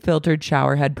Canopy filtered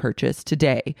showerhead purchase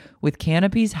today with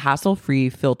Canopy's hassle-free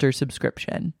filter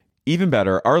subscription. Even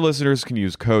better, our listeners can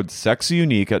use code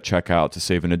SEXYUNIQUE at checkout to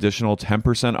save an additional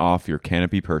 10% off your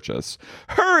Canopy purchase.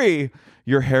 Hurry!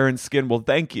 Your hair and skin will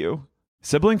thank you.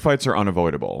 Sibling fights are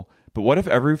unavoidable, but what if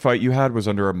every fight you had was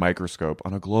under a microscope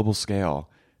on a global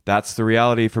scale? That's the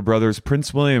reality for brothers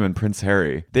Prince William and Prince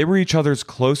Harry. They were each other's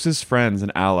closest friends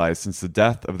and allies since the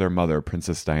death of their mother,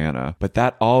 Princess Diana. But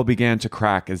that all began to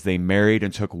crack as they married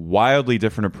and took wildly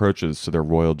different approaches to their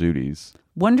royal duties.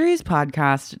 Wondery's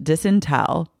podcast,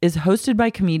 Disintel, is hosted by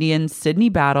comedians Sydney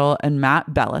Battle and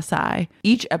Matt Bellassai.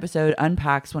 Each episode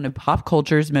unpacks one of pop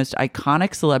culture's most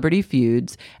iconic celebrity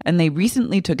feuds, and they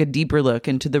recently took a deeper look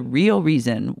into the real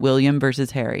reason William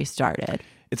versus Harry started.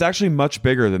 It's actually much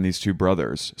bigger than these two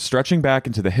brothers, stretching back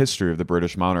into the history of the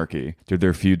British monarchy. Did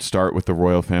their feud start with the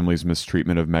royal family's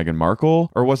mistreatment of Meghan Markle,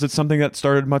 or was it something that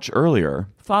started much earlier?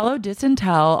 Follow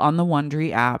Disintel on the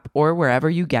Wondery app or wherever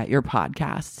you get your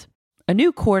podcasts. A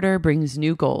new quarter brings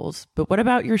new goals, but what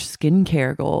about your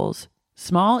skincare goals?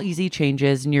 Small, easy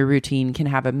changes in your routine can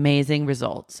have amazing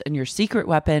results, and your secret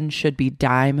weapon should be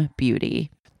Dime Beauty.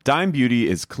 Dime Beauty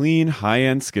is clean,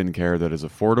 high-end skincare that is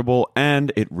affordable,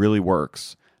 and it really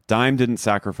works. Dime didn't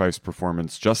sacrifice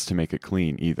performance just to make it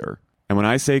clean either. And when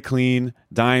I say clean,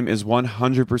 Dime is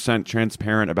 100%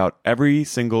 transparent about every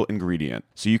single ingredient,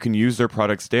 so you can use their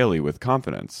products daily with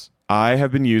confidence. I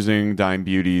have been using Dime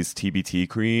Beauty's TBT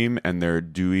cream and their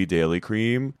Dewy Daily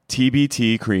Cream.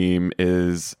 TBT cream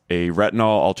is a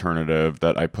retinol alternative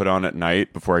that I put on at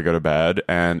night before I go to bed,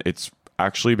 and it's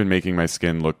actually been making my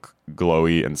skin look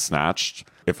glowy and snatched,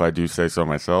 if I do say so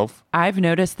myself. I've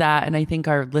noticed that, and I think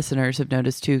our listeners have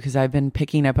noticed too, because I've been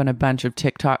picking up on a bunch of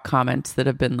TikTok comments that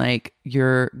have been like,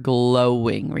 you're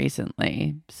glowing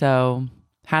recently. So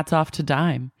hats off to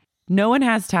Dime. No one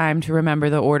has time to remember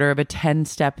the order of a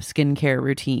 10-step skincare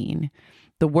routine.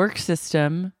 The work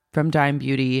system from Dime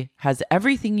Beauty has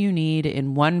everything you need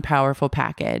in one powerful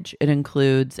package. It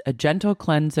includes a gentle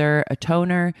cleanser, a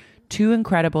toner, 2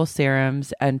 incredible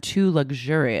serums, and 2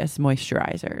 luxurious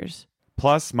moisturizers.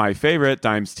 Plus, my favorite,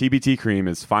 Dime's TBT cream,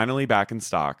 is finally back in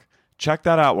stock. Check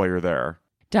that out while you're there.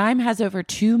 Dime has over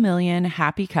 2 million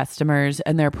happy customers,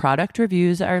 and their product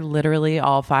reviews are literally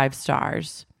all 5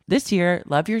 stars. This year,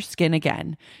 love your skin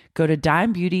again. Go to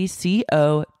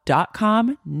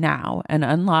dimebeautyco.com now and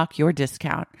unlock your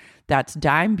discount. That's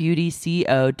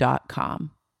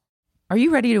dimebeautyco.com. Are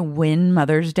you ready to win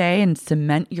Mother's Day and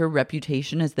cement your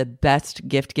reputation as the best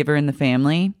gift giver in the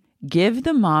family? Give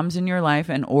the moms in your life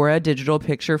an Aura digital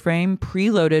picture frame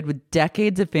preloaded with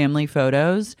decades of family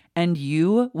photos, and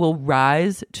you will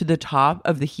rise to the top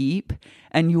of the heap,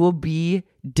 and you will be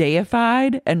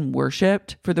deified and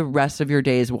worshipped for the rest of your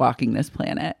days walking this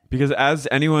planet. Because as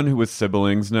anyone who with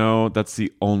siblings know, that's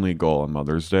the only goal on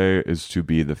Mother's Day is to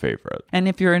be the favorite. And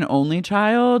if you're an only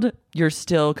child, you're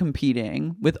still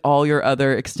competing with all your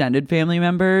other extended family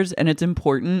members, and it's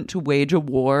important to wage a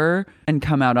war and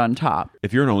come out on top.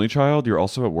 If you're an only child, you're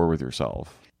also at war with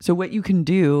yourself. So what you can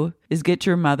do is get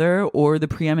your mother or the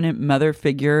preeminent mother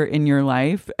figure in your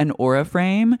life an Aura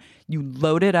frame. You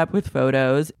load it up with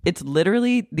photos. It's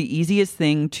literally the easiest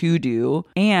thing to do.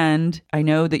 And I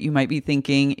know that you might be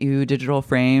thinking, ew, digital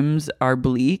frames are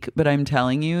bleak, but I'm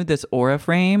telling you, this Aura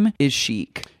frame is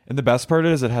chic. And the best part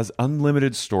is it has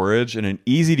unlimited storage and an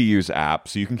easy to use app,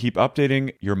 so you can keep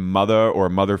updating your mother or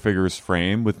mother figure's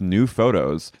frame with new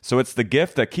photos. So it's the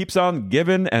gift that keeps on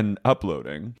giving and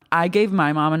uploading. I gave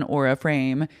my mom an Aura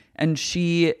frame, and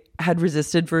she had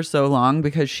resisted for so long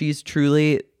because she's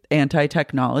truly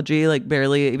anti-technology, like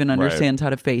barely even understands how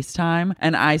to FaceTime.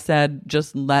 And I said,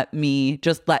 just let me.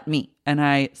 And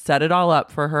I set it all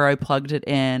up for her. I plugged it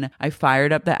in. I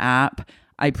fired up the app.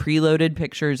 I preloaded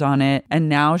pictures on it, and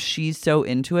now she's so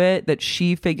into it that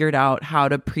she figured out how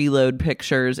to preload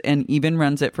pictures and even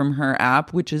runs it from her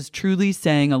app, which is truly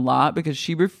saying a lot because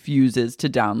she refuses to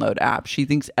download apps. She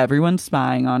thinks everyone's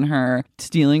spying on her,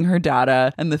 stealing her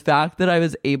data, and the fact that I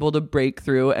was able to break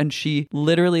through and she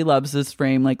literally loves this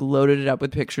frame, like loaded it up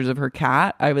with pictures of her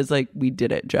cat. I was like, we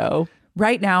did it, Joe.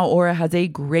 Right now, Aura has a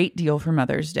great deal for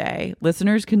Mother's Day.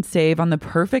 Listeners can save on the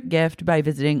perfect gift by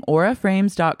visiting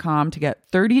auraframes.com to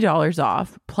get $30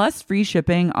 off, plus free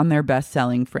shipping on their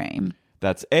best-selling frame.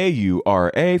 That's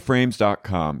AURA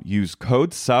frames.com. Use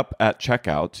code SUP at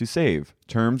checkout to save.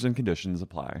 Terms and conditions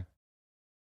apply.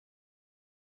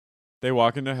 They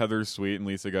walk into Heather's suite and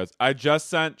Lisa goes, I just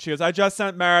sent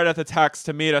Meredith a text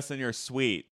to meet us in your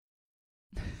suite.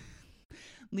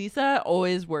 Lisa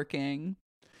always working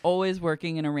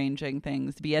and arranging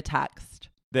things via text.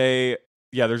 There's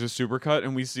a supercut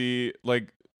and we see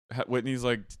like Whitney's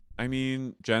like, I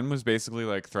mean, Jen was basically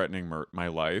like threatening my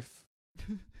life.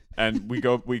 And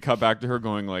we cut back to her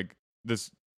going like this,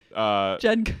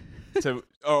 Jen.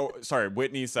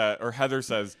 Whitney said, or Heather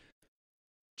says,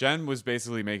 Jen was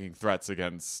basically making threats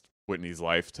against Whitney's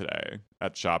life today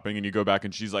at shopping. And you go back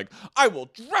and she's like, I will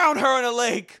drown her in a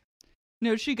lake.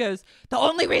 No, she goes, the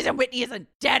only reason Whitney isn't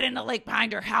dead in the lake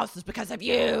behind her house is because of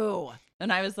you.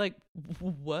 And I was like,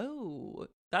 whoa,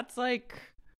 that's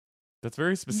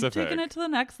very specific. Taking it to the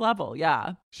next level.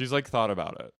 Yeah. She's like thought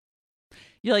about it.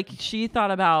 She thought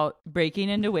about breaking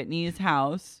into Whitney's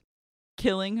house,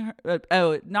 killing her.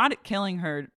 Not killing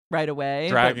her right away,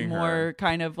 dragging but more her.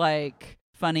 Kind of like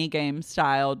funny game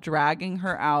style, dragging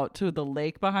her out to the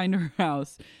lake behind her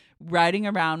house, riding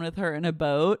around with her in a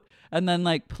boat, and then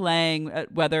like playing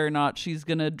at whether or not she's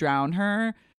gonna drown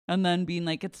her, and then being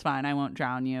like, it's fine, I won't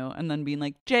drown you, and then being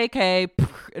like, JK,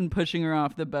 and pushing her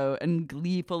off the boat and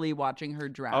gleefully watching her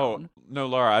drown. Oh no,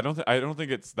 Laura, I don't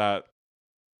think it's that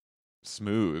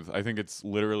smooth. I think it's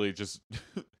literally just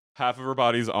half of her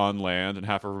body's on land and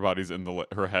half of her body's in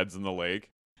her head's in the lake,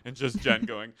 and just Jen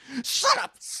going, shut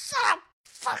up,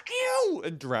 fuck you,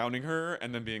 and drowning her,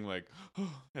 and then being like, and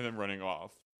then running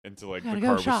off into like the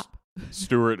car. Shop.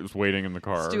 Stuart is waiting in the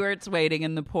car. Stuart's waiting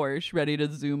in the Porsche, ready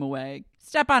to zoom away.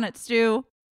 Step on it, Stu.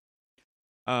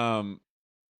 And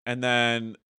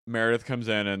then Meredith comes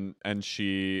in and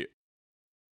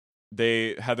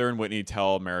Heather and Whitney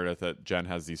tell Meredith that Jen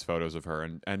has these photos of her,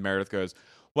 and Meredith goes,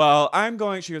 well, I'm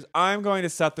going to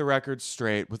set the record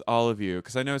straight with all of you,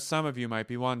 because I know some of you might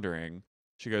be wondering.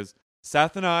 She goes,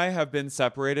 Seth and I have been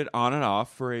separated on and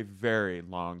off for a very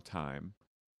long time,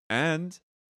 and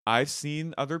I've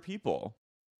seen other people.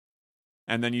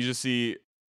 And then you just see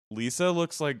Lisa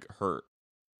looks like hurt.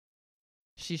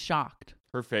 She's shocked.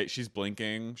 Her face, she's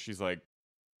blinking. She's like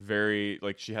very,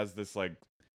 like she has this like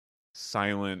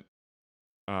silent,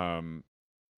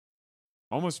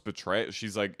 almost betray.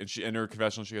 She's like, and she in her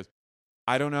confessional, she goes,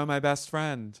 I don't know my best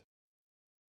friend.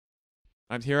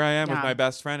 Here I am with my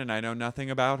best friend, and I know nothing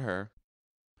about her.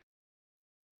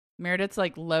 Meredith's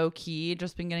like low key,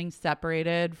 just been getting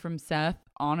separated from Seth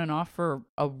on and off for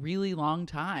a really long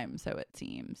time, so it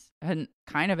seems. And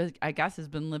kind of, I guess, has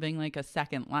been living like a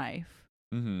second life.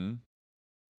 Mm-hmm.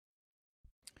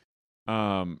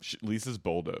 Lisa's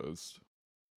bulldozed.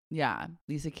 Yeah,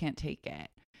 Lisa can't take it.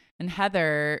 And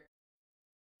Heather's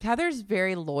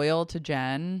very loyal to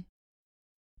Jen,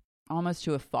 almost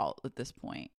to a fault at this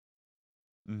point.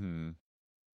 Mm-hmm.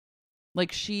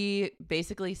 Like she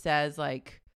basically says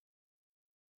like,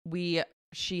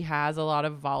 she has a lot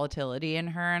of volatility in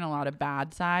her and a lot of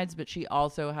bad sides, but she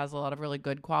also has a lot of really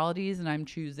good qualities, and I'm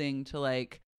choosing to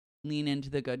like lean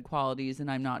into the good qualities, and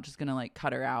I'm not just gonna like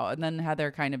cut her out. And then Heather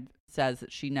kind of says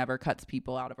that she never cuts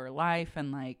people out of her life,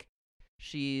 and like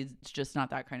she's just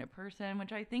not that kind of person,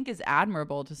 which I think is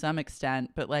admirable to some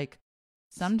extent, but like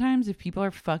sometimes if people are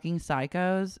fucking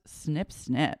psychos, snip.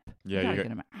 Yeah, you gotta get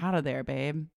them out of there,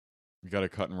 babe. You gotta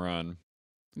cut and run.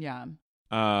 Yeah.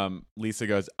 Lisa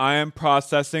goes, I am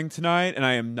processing tonight, and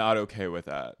I am not okay with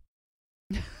that.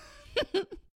 The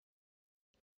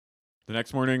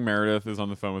next morning, Meredith is on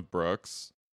the phone with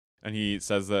Brooks, and he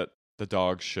says that the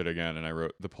dog shit again, and I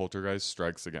wrote, the poltergeist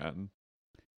strikes again.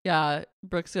 Yeah,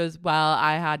 Brooks goes, well,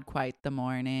 I had quite the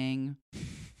morning.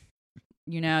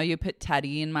 You put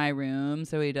Teddy in my room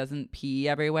so he doesn't pee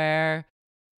everywhere.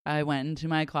 I went into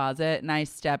my closet and I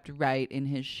stepped right in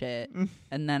his shit.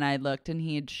 And then I looked and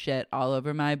he had shit all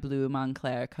over my blue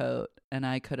Montclair coat, and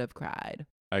I could have cried.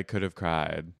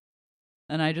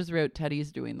 And I just wrote,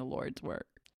 Teddy's doing the Lord's work.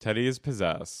 Teddy is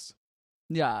possessed.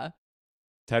 Yeah.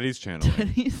 Teddy's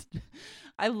channeling.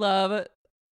 I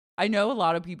know a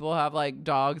lot of people have like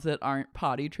dogs that aren't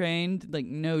potty trained, like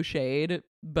no shade,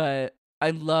 but I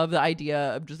love the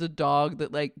idea of just a dog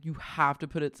that like you have to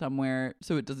put it somewhere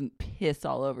so it doesn't piss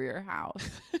all over your house.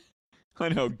 I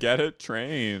know, get it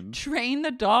trained. Train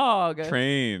the dog.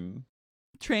 Train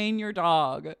your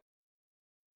dog.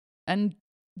 And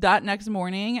that next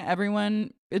morning,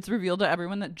 it's revealed to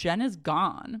everyone that Jen is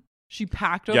gone. She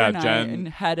packed overnight and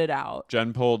headed out.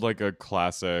 Jen pulled like a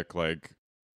classic, like,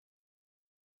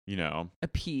 a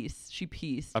piece. She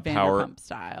pieced a Vanderpump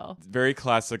style. Very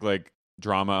classic, like,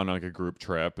 drama on like a group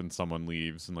trip and someone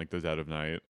leaves in like the dead of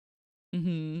night.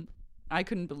 Mm-hmm. I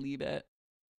couldn't believe it.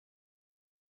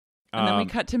 And then we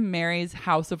cut to Mary's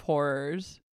House of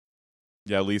Horrors.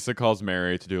 Yeah, Lisa calls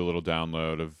Mary to do a little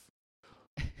download of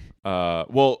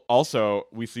Well, also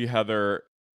we see Heather,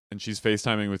 and she's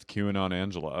FaceTiming with QAnon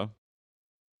Angela.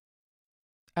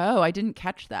 Oh, I didn't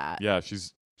catch that. Yeah,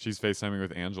 she's FaceTiming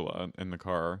with Angela in the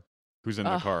car. Who's in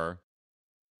the car?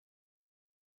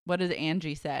 What did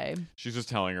Angie say? She's just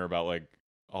telling her about like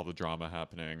all the drama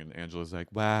happening, and Angela's like,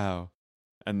 "Wow."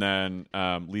 And then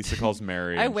Lisa calls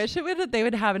Mary. I wish they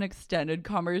would have an extended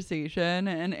conversation,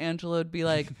 and Angela would be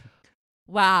like,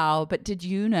 "Wow, but did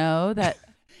you know that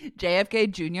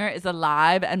JFK Jr. is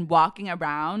alive and walking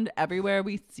around everywhere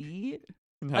we see?"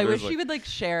 I wish she would like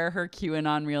share her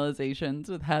QAnon realizations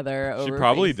with Heather over She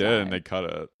probably FaceTime. did, and they cut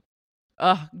it.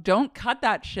 Don't cut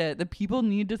that shit. The people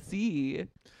need to see.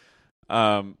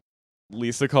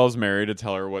 Lisa calls Mary to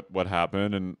tell her what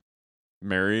happened, and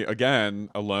Mary, again,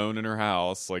 alone in her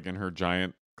house, like in her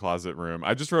giant closet room.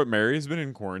 I just wrote, Mary's been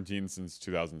in quarantine since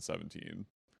 2017.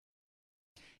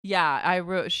 Yeah, I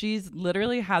wrote, she's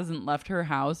literally hasn't left her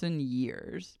house in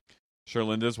years.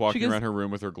 Sherlinda's walking around her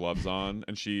room with her gloves on,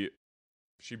 and she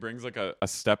brings like a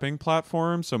stepping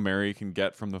platform so Mary can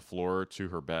get from the floor to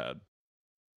her bed.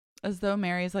 As though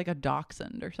Mary's like a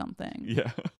dachshund or something.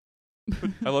 Yeah.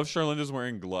 I love Sherlinda's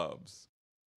wearing gloves.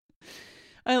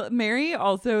 Mary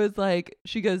also is like,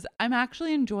 she goes, "I'm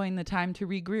actually enjoying the time to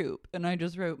regroup." And I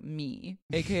just wrote me,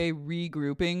 aka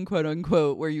regrouping, quote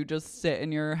unquote, where you just sit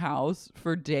in your house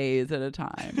for days at a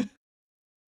time.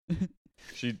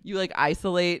 You like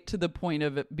isolate to the point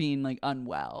of it being like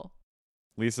unwell.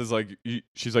 Lisa's like,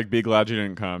 she's like, "Be glad you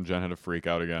didn't come. Jen had to freak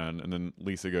out again." And then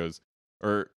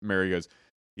Mary goes,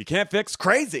 "You can't fix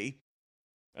crazy."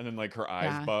 And then like her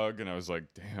eyes bug, and I was like,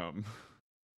 damn.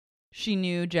 She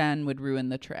knew Jen would ruin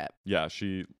the trip. Yeah,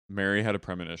 Mary had a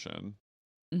premonition.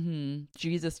 Mm-hmm.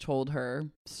 Jesus told her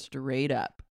straight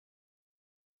up.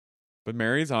 But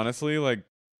Mary's honestly like,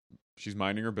 she's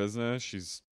minding her business.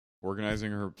 She's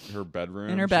organizing her bedroom.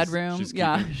 In her bedroom, she's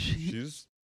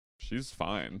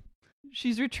fine.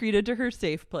 She's retreated to her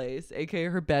safe place, aka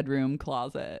her bedroom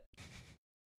closet.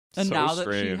 And so now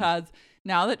strange.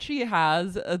 that she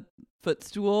has a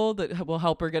footstool that will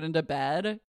help her get into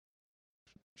bed,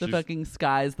 the fucking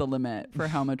sky's the limit for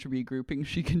how much regrouping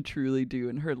she can truly do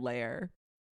in her lair.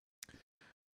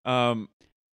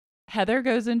 Heather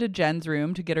goes into Jen's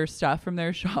room to get her stuff from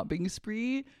their shopping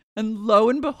spree, and lo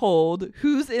and behold,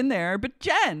 who's in there but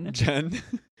Jen? Jen.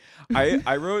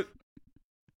 I wrote,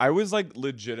 I was like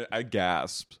legit, I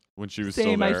gasped when she was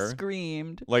still there. I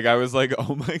screamed. Like I was like,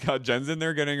 oh my God, Jen's in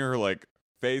there getting her like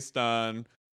face done.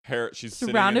 Hair, she's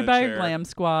surrounded by a glam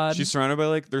squad. She's surrounded by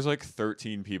like, there's like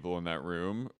 13 people in that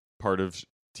room, part of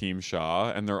Team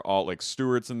Shaw, and they're all like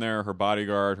Stuart's in there, her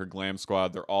bodyguard, her glam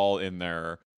squad, they're all in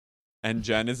there. And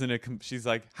Jen is she's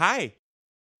like, "Hi,"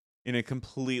 in a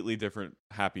completely different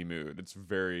happy mood. It's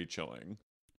very chilling.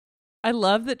 I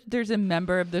love that there's a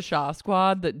member of the Shaw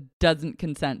squad that doesn't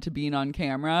consent to being on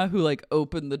camera, who like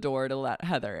opened the door to let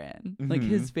Heather in. Mm-hmm. Like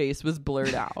his face was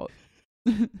blurred out.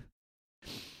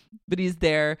 But he's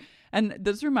there. And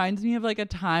this reminds me of like a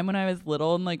time when I was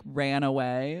little and like ran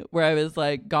away, where I was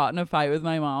like got in a fight with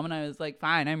my mom and I was like,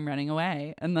 fine, I'm running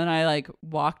away. And then I like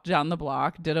walked down the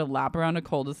block, did a lap around a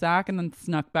cul-de-sac, and then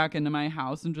snuck back into my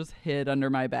house and just hid under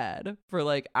my bed for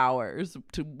like hours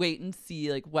to wait and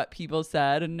see like what people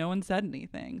said, and no one said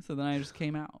anything. So then I just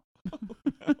came out. Oh,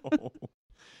 no.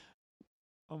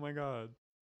 Oh my God.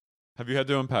 Have you had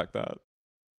to unpack that?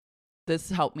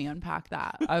 This helped me unpack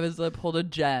that. I was pulled a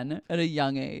Jen at a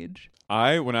young age.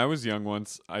 When I was young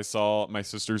once, I saw my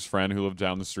sister's friend who lived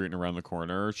down the street and around the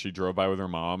corner. She drove by with her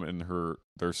mom in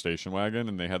their station wagon,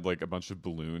 and they had like a bunch of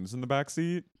balloons in the back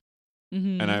seat.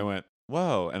 Mm-hmm. And I went,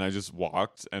 whoa. And I just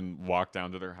walked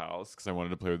down to their house because I wanted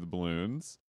to play with the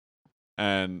balloons.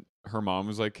 And her mom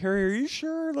was like, "Carrie, are you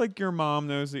sure like your mom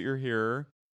knows that you're here?"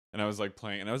 And I was like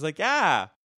playing, and I was like, "Yeah."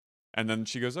 And then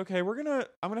she goes, "Okay, I'm going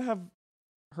to have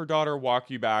her daughter walk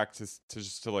you back to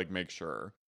just to like make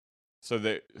sure." So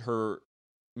that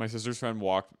my sister's friend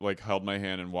held my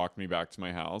hand and walked me back to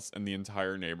my house, and the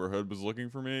entire neighborhood was looking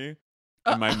for me.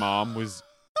 And my mom was,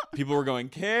 people were going,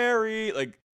 "Carrie,"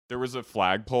 like there was a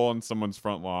flagpole on someone's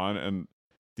front lawn, and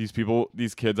these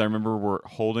kids, I remember, were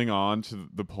holding on to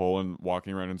the pole and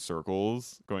walking around in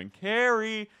circles going,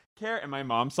 "Carrie, Carrie." And my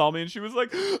mom saw me and she was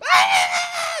like,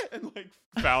 "Ah!" and like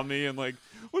found me and like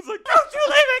was like, "Don't you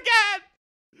leave again."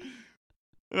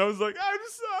 And I was like, "I'm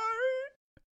sorry."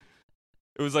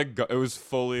 It was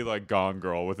fully like Gone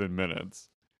Girl within minutes.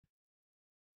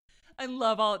 I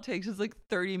love all it takes is like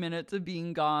 30 minutes of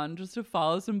being gone just to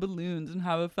follow some balloons and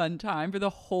have a fun time for the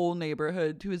whole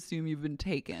neighborhood to assume you've been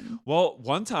taken. Well,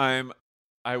 one time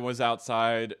I was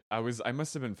outside. I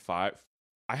must have been 5.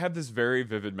 I had this very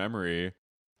vivid memory.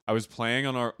 I was playing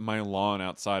on my lawn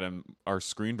outside, and our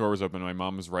screen door was open. And my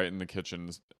mom was right in the kitchen,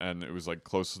 and it was like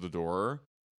close to the door,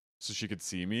 so she could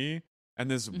see me. And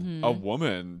this a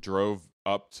woman drove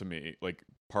up to me, like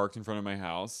parked in front of my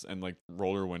house, and like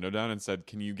rolled her window down and said,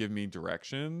 "Can you give me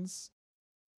directions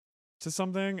to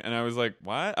something?" And I was like,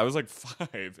 "What?" I was like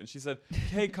 5, and she said,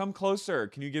 "Hey, come closer.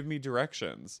 Can you give me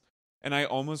directions?" And I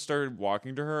almost started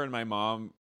walking to her, and my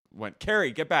mom went,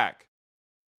 "Carrie, get back,"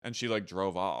 and she like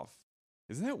drove off.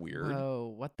 Isn't that weird?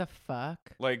 Oh, what the fuck?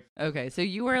 Like, okay, so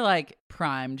you were like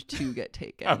primed to get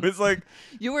taken. I was like,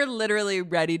 you were literally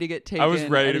ready to get taken. I was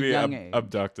ready at to a be young age.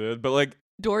 abducted, but like,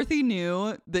 Dorothy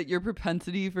knew that your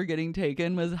propensity for getting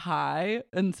taken was high,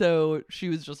 and so she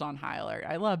was just on high alert.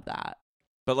 I love that.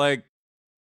 but like,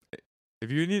 if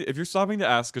you're stopping to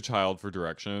ask a child for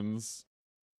directions,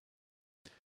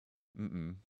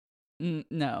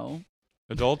 No.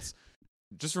 Adults,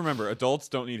 just remember, adults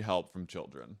don't need help from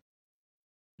children.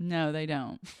 No, they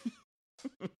don't.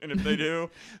 And if they do,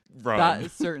 run. That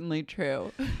is certainly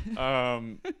true.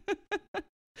 I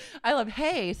love,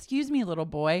 hey, excuse me, little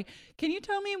boy. Can you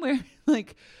tell me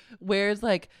where's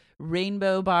like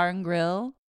Rainbow Bar and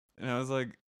Grill? And I was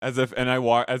like, as if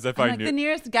I knew. The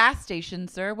nearest gas station,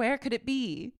 sir. Where could it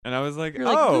be? And I was like, You're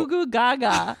like, goo goo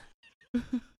gaga.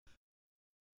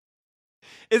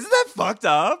 Isn't that fucked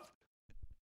up?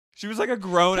 She was like a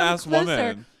grown-ass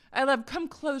woman. I love, come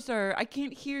closer. I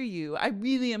can't hear you. I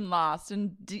really am lost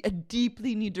and I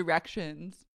deeply need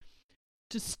directions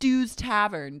to Stu's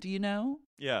Tavern. Do you know?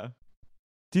 Yeah.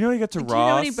 Do you know how to get to Ross? Do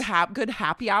you know any good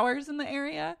happy hours in the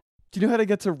area? Do you know how to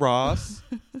get to Ross?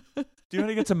 Do you know how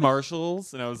to get to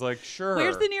Marshall's? And I was like, sure.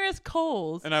 Where's the nearest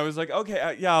Kohl's? And I was like,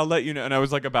 okay, yeah, I'll let you know. And I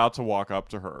was like about to walk up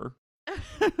to her.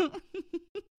 I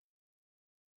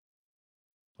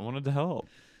wanted to help.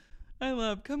 I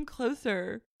love, come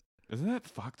closer. Isn't that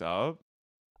fucked up?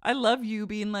 I love you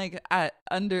being like I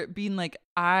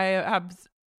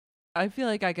feel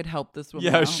like I could help this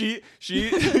woman. Yeah, out. she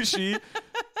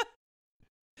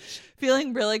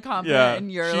feeling really confident in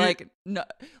your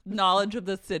knowledge of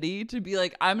the city to be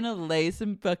like, I'm gonna lay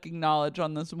some fucking knowledge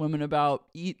on this woman about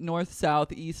north,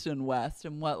 south, east, and west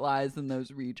and what lies in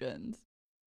those regions.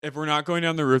 If we're not going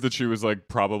down the route that she was like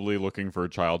probably looking for a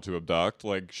child to abduct,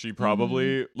 like she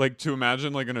probably like to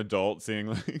imagine like an adult seeing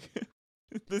like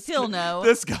he'll know.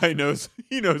 This guy knows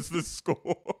the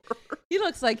score. He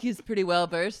looks like he's pretty well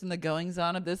versed in the goings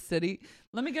on of this city.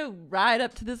 Let me go right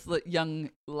up to this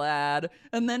young lad,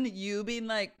 and then you being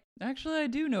like, actually, I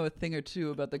do know a thing or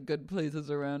two about the good places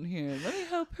around here. Let me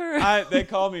help her. They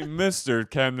call me Mr.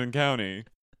 Camden County.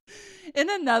 In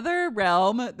another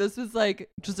realm, this was like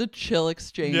just a chill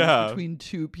exchange between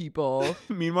two people.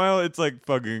 Meanwhile, it's like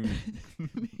fucking.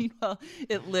 Meanwhile,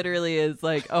 it literally is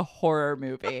like a horror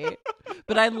movie.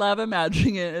 But I love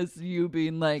imagining it as you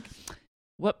being like,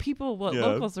 what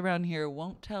locals around here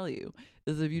won't tell you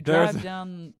is if you drive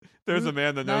down there's a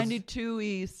man that knows 92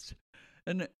 East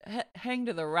and hang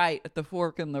to the right at the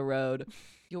fork in the road,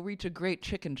 you'll reach a great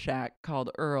chicken shack called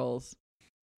Earl's.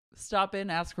 Stop in,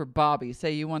 ask for Bobby.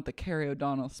 Say you want the Carrie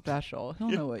O'Donnell special. He'll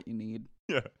know what you need.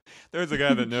 Yeah. There's a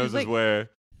guy that knows his way.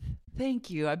 Thank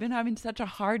you. I've been having such a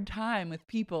hard time with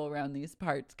people around these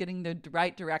parts, getting the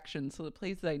right direction to the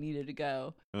place that I needed to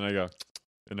go. And I go,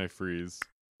 and I freeze.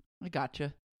 I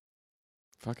gotcha.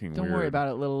 Fucking Don't weird. worry about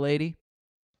it, little lady.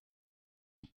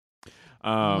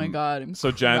 Oh my God, I'm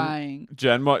crying.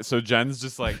 So Jen's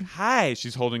just like, hi.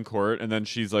 She's holding court, and then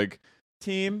she's like,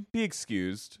 team, be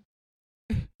excused.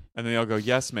 And then I'll go,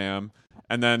 yes, ma'am.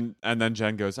 And then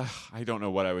Jen goes, I don't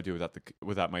know what I would do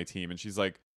without my team. And she's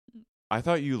like, I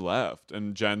thought you left.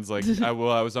 And Jen's like, I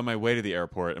was on my way to the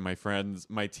airport, and my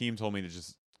team told me to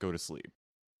just go to sleep.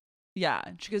 Yeah.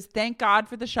 She goes, thank God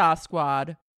for the Shaw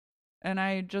Squad. And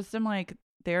I just am like,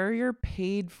 they're your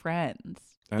paid friends.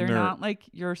 They're not like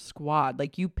your squad.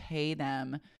 Like, you pay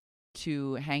them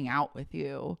to hang out with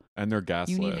you. And they're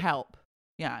gaslit. You need help.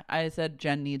 Yeah. I said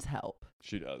Jen needs help.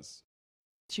 She does.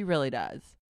 She really does.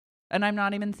 And I'm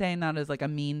not even saying that as like a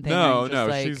mean thing. No,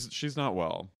 like, she's not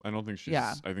well. I don't think she's.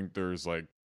 Yeah. I think there's like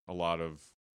a lot of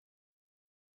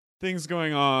things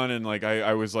going on, and like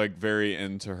I was like very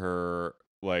into her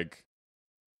like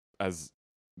as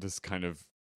this kind of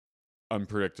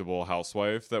unpredictable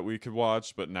housewife that we could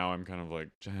watch, but now I'm kind of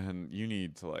like, Jen, you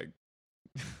need to like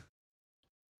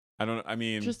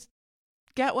just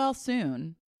get well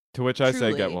soon. To which I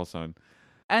Truly. say get well soon.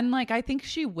 And like I think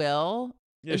she will.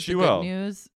 Yeah, she will. Good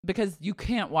news, because you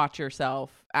can't watch yourself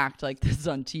act like this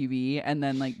on TV and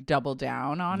then like double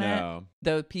down on it.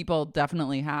 Though people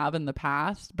definitely have in the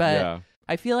past, but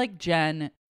I feel like Jen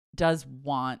does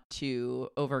want to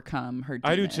overcome her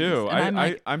I do demons. too.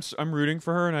 And I'm rooting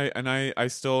for her, and I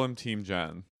still am Team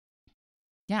Jen.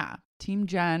 Yeah, Team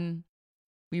Jen.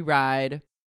 We ride.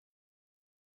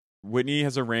 Whitney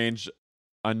has arranged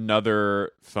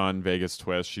another fun Vegas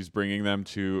twist. She's bringing them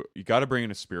to. You got to bring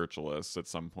in a spiritualist at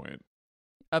some point.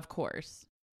 Of course.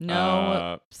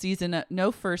 No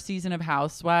first season of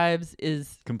Housewives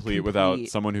is complete without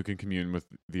someone who can commune with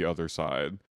the other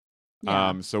side.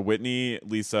 Yeah. So Whitney,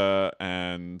 Lisa,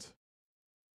 and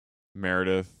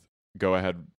Meredith go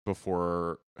ahead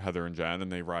before Heather and Jen,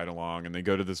 and they ride along, and they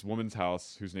go to this woman's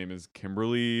house whose name is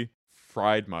Kimberly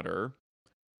Friedmutter.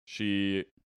 She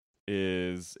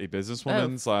is a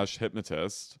businesswoman /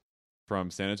 hypnotist from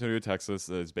San Antonio, Texas,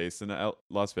 that is based in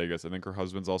Las Vegas. I think her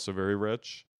husband's also very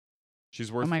rich.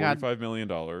 She's worth $45 million.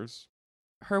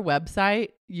 Her website,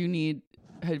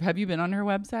 have you been on her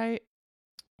website?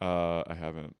 I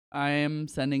haven't. I am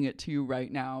sending it to you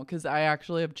right now because I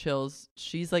actually have chills.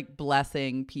 She's like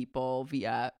blessing people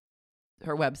via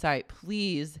her website.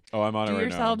 Please I'm on it right now. Do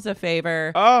yourselves a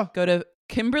favor. Go to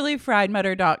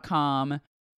KimberlyFriedmutter.com.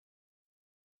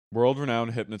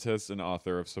 World-renowned hypnotist and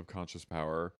author of Subconscious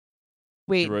Power.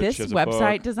 Wait, this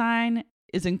website design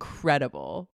is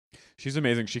incredible. She's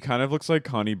amazing. She kind of looks like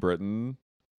Connie Britton,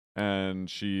 and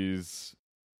she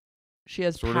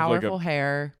has powerful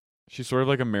hair. She's sort of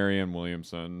like a Marianne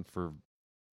Williamson for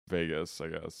Vegas, I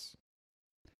guess.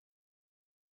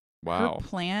 Wow. Her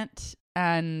plant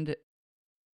and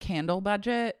candle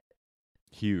budget.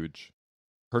 Huge.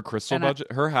 Her crystal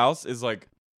budget. Her house is like,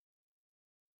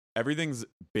 everything's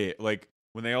big. Like,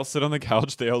 when they all sit on the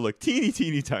couch, they all look teeny,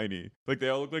 teeny, tiny. Like, they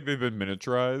all look like they've been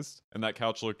miniaturized. And that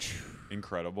couch looked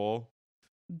incredible.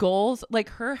 Goals. Like,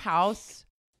 her house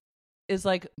is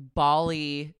like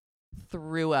Bali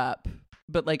threw up,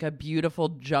 but like a beautiful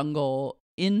jungle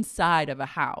inside of a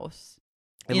house.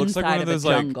 It looks like one of those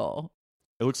jungle.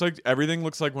 It looks like everything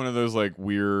looks like one of those like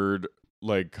weird,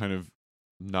 like kind of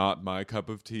not my cup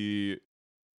of tea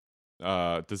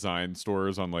design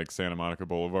stores on like Santa Monica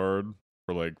Boulevard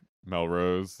or like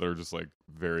Melrose. They're just like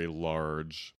very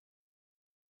large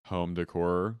home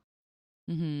decor.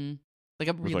 Mm-hmm. Like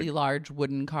a really large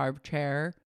wooden carved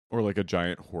chair. Or like a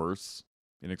giant horse,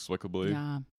 inexplicably.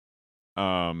 Yeah.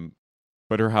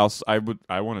 But her house, I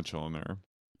want to chill in there.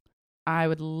 I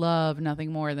would love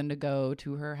nothing more than to go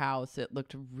to her house. It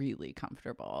looked really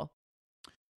comfortable.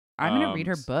 I'm going to read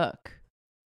her book.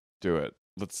 Do it.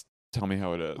 Tell me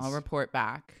how it is. I'll report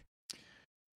back.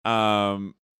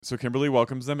 So Kimberly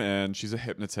welcomes them in. She's a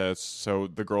hypnotist. So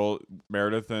the girl,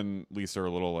 Meredith and Lisa are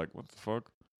a little like, what the fuck?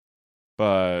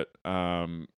 But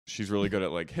she's really good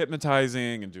at like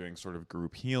hypnotizing and doing sort of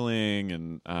group healing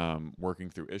and working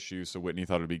through issues. So Whitney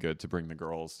thought it'd be good to bring the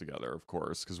girls together, of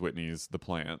course, because Whitney's the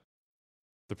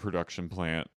production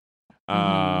plant.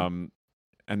 Mm-hmm.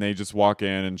 And they just walk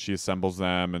in and she assembles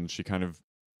them and she kind of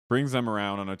brings them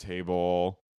around on a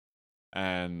table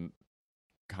and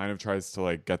kind of tries to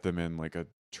like get them in like a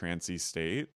trancey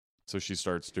state. So she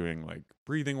starts doing like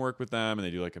breathing work with them and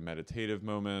they do like a meditative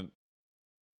moment.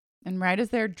 And right as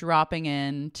they're dropping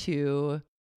into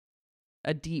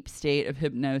a deep state of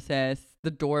hypnosis,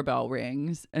 the doorbell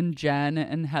rings and Jen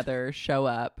and Heather show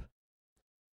up.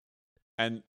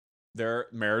 And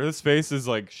Meredith's face is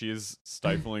like she is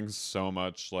stifling so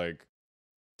much like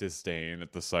disdain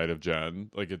at the sight of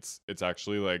Jen. Like it's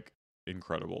actually like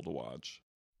incredible to watch.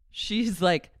 She's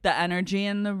like, the energy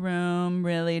in the room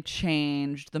really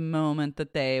changed the moment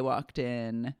that they walked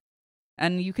in.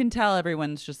 And you can tell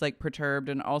everyone's just like perturbed.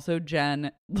 And also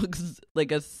Jen looks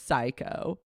like a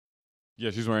psycho.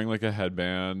 Yeah, she's wearing like a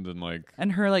headband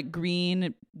and her like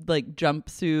green like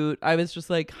jumpsuit. I was just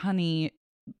like, honey,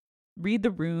 read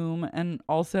the room and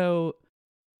also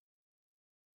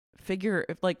figure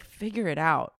it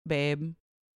out, babe.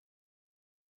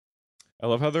 I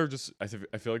love how they're just, I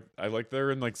feel like I like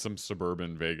they're in like some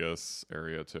suburban Vegas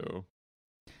area too.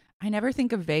 I never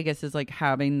think of Vegas as like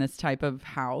having this type of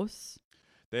house.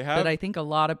 They have, but I think a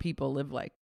lot of people live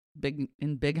like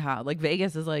big house. Like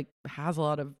Vegas is like has a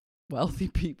lot of wealthy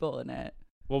people in it.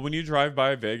 Well, when you drive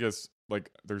by Vegas, like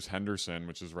there's Henderson,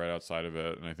 which is right outside of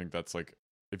it, and I think that's like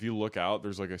if you look out,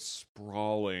 there's like a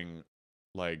sprawling,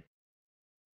 like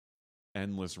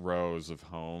endless rows of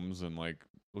homes, and like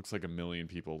looks like 1 million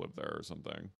people live there or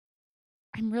something.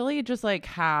 I'm really just like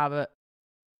have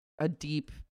a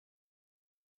deep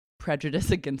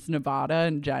prejudice against Nevada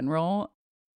in general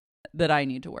that I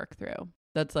need to work through.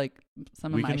 That's like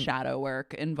some of my shadow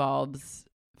work involves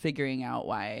figuring out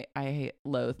why I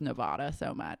loathe Nevada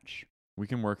so much. We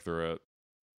can work through it.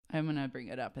 I'm going to bring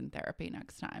it up in therapy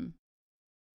next time.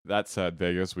 That said,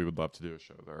 Vegas, we would love to do a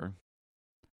show there.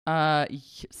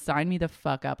 Sign me the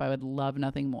fuck up. I would love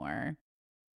nothing more.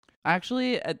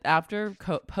 Actually, after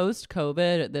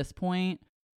post-COVID, at this point,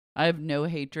 I have no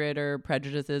hatred or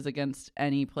prejudices against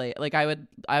any place. Like I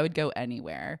would go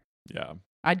anywhere. Yeah.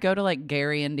 I'd go to like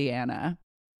Gary, Indiana.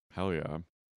 Hell yeah.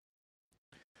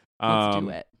 Let's do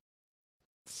it.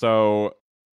 So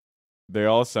they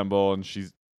all assemble, and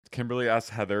Kimberly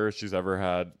asks Heather if she's ever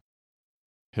had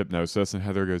hypnosis, and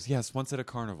Heather goes, "Yes, once at a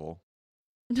carnival."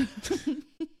 I'm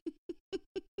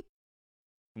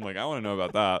like, I want to know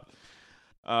about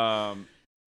that.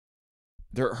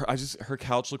 Her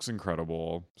couch looks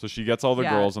incredible. So she gets all the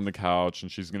girls on the couch,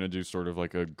 and she's gonna do sort of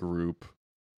like a group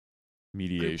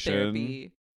mediation. Group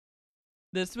therapy.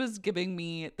 This was giving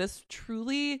me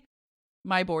truly.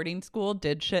 My boarding school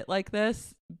did shit like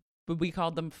this, but we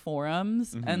called them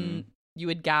forums, and you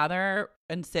would gather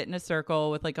and sit in a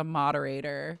circle with like a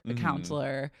moderator, a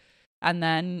counselor, and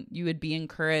then you would be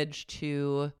encouraged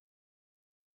to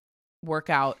work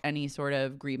out any sort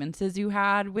of grievances you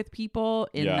had with people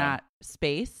in that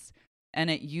space.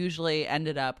 And it usually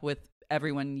ended up with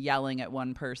everyone yelling at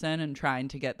one person and trying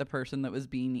to get the person that was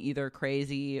being either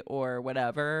crazy or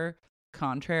whatever,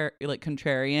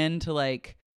 contrarian, to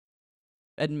like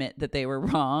admit that they were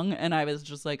wrong. And I was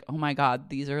just like, oh my God,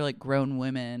 these are like grown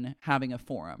women having a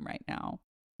forum right now.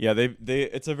 Yeah, they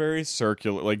it's a very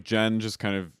circular, like Jen just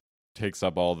kind of takes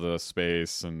up all the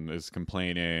space and is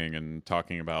complaining and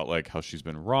talking about like how she's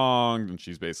been wronged, and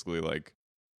she's basically like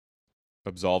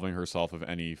absolving herself of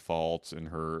any fault in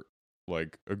her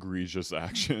like egregious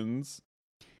actions.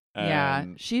 Yeah,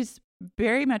 she's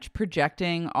very much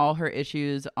projecting all her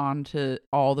issues onto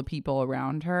all the people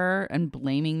around her and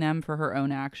blaming them for her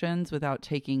own actions without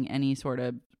taking any sort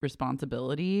of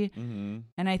responsibility.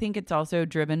 And I think it's also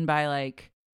driven by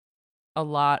like a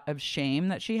lot of shame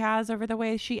that she has over the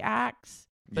way she acts.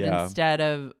 But instead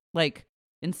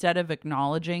of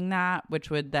acknowledging that,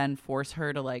 which would then force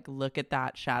her to like look at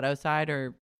that shadow side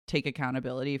or take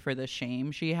accountability for the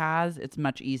shame she has, it's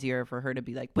much easier for her to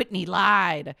be like, Whitney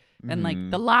lied. And like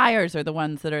the liars are the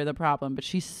ones that are the problem. But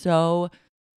she's so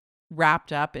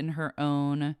wrapped up in her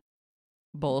own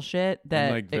bullshit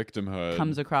that and, like, victimhood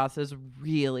comes across as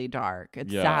really dark.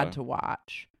 It's sad to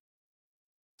watch.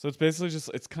 So it's basically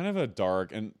it's kind of a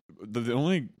dark, and the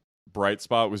only bright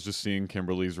spot was just seeing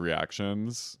Kimberly's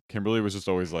reactions. Kimberly was just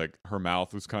always like, her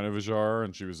mouth was kind of ajar,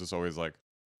 and she was just always like,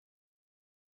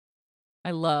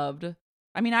 I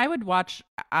would watch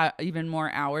even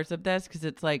more hours of this because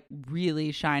it's like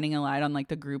really shining a light on like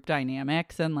the group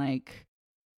dynamics, and like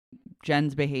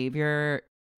Jen's behavior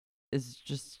is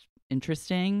just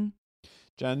interesting.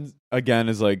 Jen again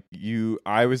is like,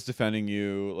 I was defending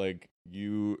you, like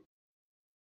you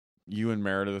and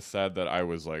Meredith said that I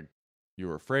was like, you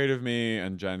were afraid of me,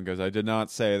 and Jen goes, I did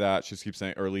not say that. She keeps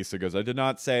saying, or Lisa goes, I did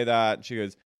not say that. And she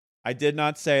goes, I did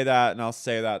not say that, and I'll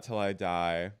say that till I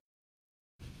die.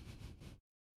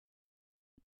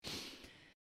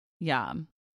 Yeah.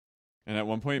 And at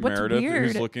one point, What's Meredith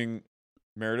weird,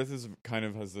 is kind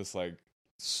of has this like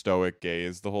stoic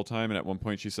gaze the whole time, and at one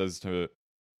point she says to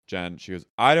Jen, she goes,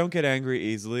 I don't get angry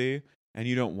easily, and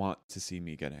you don't want to see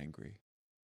me get angry.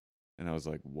 And I was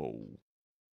like, whoa.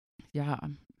 Yeah,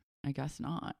 I guess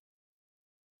not.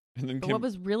 And then But what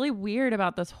was really weird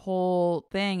about this whole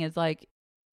thing is like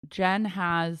Jen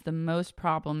has the most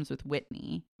problems with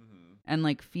Whitney and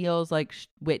like feels like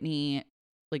Whitney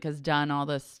like has done all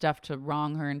this stuff to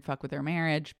wrong her and fuck with her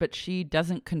marriage, but she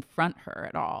doesn't confront her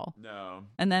at all. No.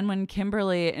 And then when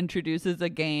Kimberly introduces a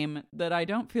game that I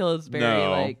don't feel is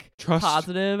very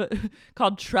positive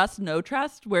called Trust No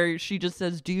Trust, where she just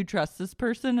says, do you trust this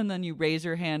person? And then you raise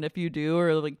your hand if you do,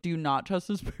 or like, do you not trust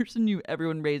this person?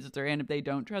 Everyone raises their hand if they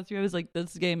don't trust you. I was like,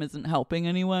 this game isn't helping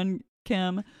anyone,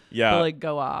 Kim. Yeah. But like,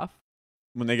 go off.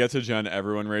 When they get to Jen,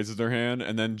 everyone raises their hand,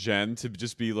 and then Jen, to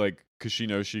just be like, because she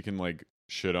knows she can like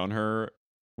shit on her,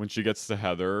 when she gets to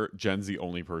Heather, Jen's the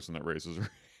only person that raises her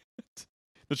hand.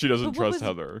 That she doesn't trust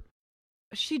Heather.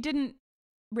 She didn't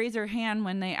raise her hand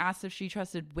when they asked if she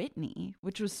trusted Whitney,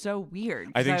 which was so weird.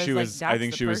 I think she was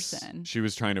person. She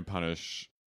was trying to punish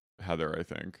Heather, I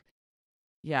think.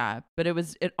 Yeah, but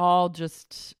it all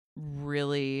just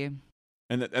really.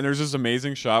 And there's this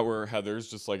amazing shot where Heather's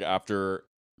just like, after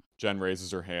Jen raises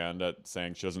her hand at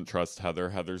saying she doesn't trust Heather,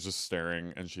 Heather's just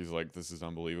staring, and she's like, this is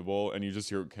unbelievable. And you just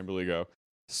hear Kimberly go,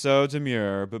 so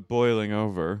demure, but boiling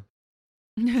over.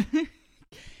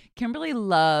 Kimberly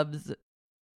loves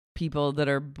people that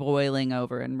are boiling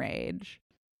over in rage.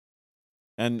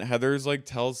 And Heather's like,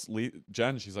 tells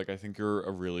Jen, she's like, I think you're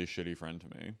a really shitty friend to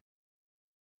me.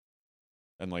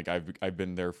 And like, I've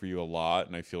been there for you a lot,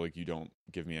 and I feel like you don't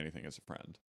give me anything as a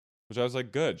friend. Which I was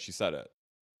like, good, she said it.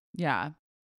 Yeah.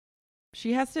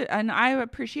 She has to, and I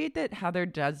appreciate that Heather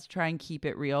does try and keep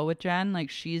it real with Jen. Like,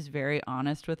 she's very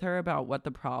honest with her about what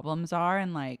the problems are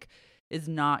and, like, is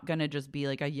not going to just be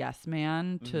like a yes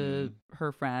man to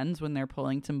her friends when they're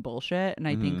pulling some bullshit. And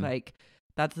I think, like,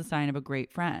 that's the sign of a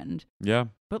great friend. Yeah.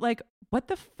 But, like, what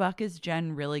the fuck is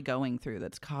Jen really going through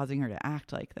that's causing her to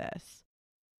act like this?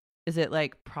 Is it,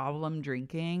 like, problem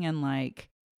drinking and, like,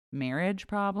 marriage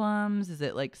problems? Is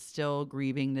it, like, still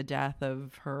grieving the death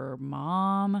of her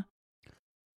mom?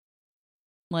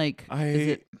 Like,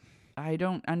 I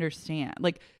don't understand.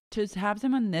 Like, to have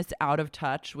someone this out of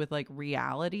touch with, like,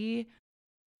 reality,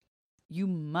 you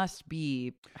must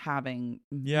be having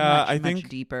much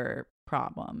deeper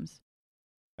problems.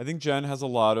 I think Jen has a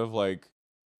lot of, like,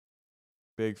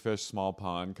 big fish, small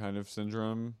pond kind of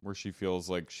syndrome where she feels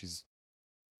like she's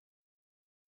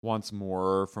wants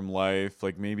more from life.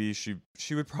 Like, maybe she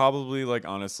would probably, like,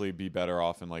 honestly be better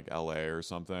off in, like, LA or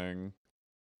something.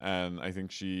 And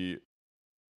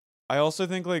I also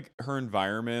think, like, her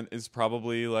environment is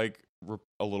probably, like,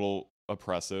 a little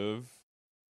oppressive.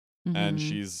 And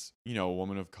she's, you know, a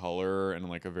woman of color in,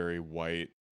 like, a very white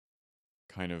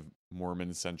kind of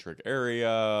Mormon-centric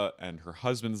area. And her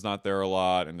husband's not there a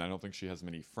lot. And I don't think she has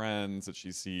many friends that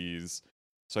she sees.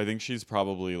 So I think she's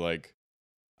probably, like,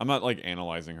 I'm not, like,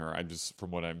 analyzing her. I just,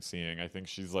 from what I'm seeing, I think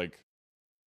she's, like,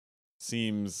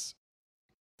 seems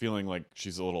feeling like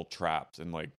she's a little trapped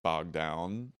and, like, bogged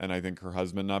down. And I think her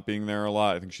husband not being there a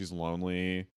lot, I think she's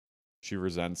lonely. She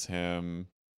resents him.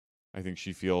 I think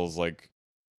she feels like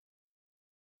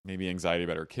maybe anxiety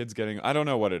about her kids I don't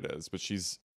know what it is, but she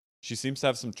seems to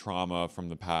have some trauma from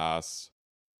the past.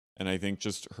 And I think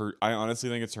I honestly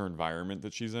think it's her environment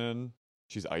that she's in.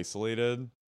 She's isolated.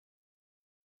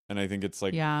 And I think it's,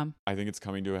 like, I think it's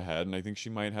coming to a head, and I think she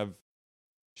might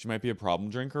be a problem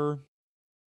drinker.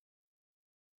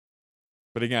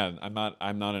 But again, I'm not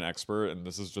an expert, and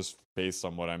this is just based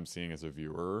on what I'm seeing as a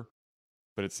viewer.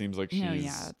 But it seems like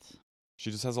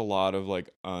she just has a lot of, like,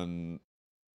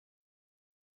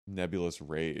 nebulous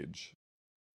rage.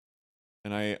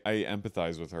 And I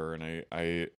empathize with her, and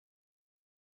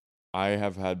I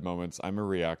have had moments. I'm a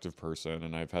reactive person,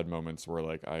 and I've had moments where,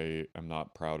 like, I am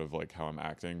not proud of, like, how I'm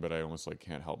acting, but I almost, like,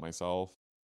 can't help myself.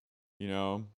 You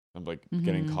know, I'm, like,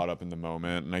 getting caught up in the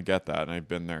moment, and I get that, and I've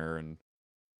been there.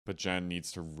 But Jen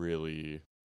needs to really,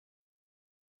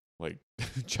 like,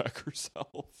 check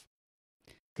herself,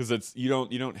 because you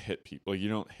don't hit people. Like, you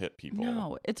don't hit people.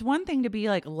 No, it's one thing to be,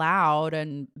 like, loud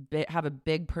and have a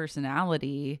big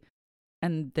personality,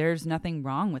 and there's nothing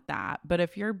wrong with that. But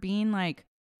if you're being, like,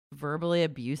 verbally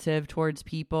abusive towards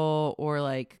people or,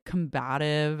 like,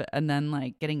 combative and then,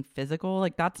 like, getting physical,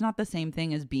 like, that's not the same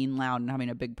thing as being loud and having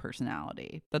a big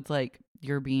personality. That's like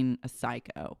you're being a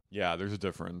psycho. Yeah, there's a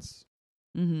difference.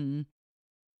 So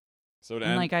it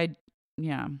ends, like, it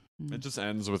just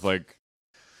ends with, like,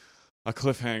 a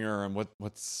cliffhanger. And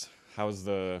how's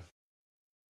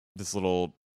this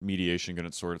little mediation going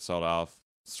to sort itself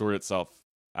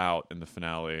out in the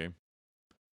finale?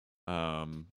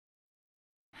 And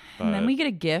then we get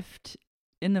a gift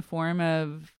in the form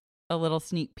of a little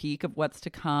sneak peek of what's to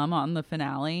come on the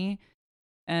finale.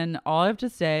 And all I have to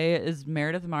say is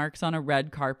Meredith Marks on a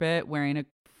red carpet wearing a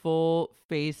full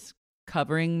face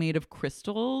covering made of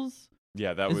crystals.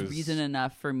 Yeah, that was reason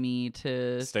enough for me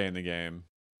to stay in the game.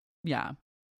 Yeah,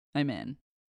 I'm in.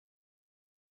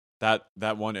 That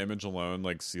one image alone,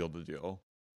 like, sealed the deal.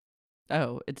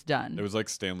 Oh, it's done. It was like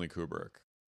Stanley Kubrick.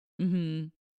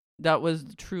 That was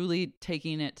truly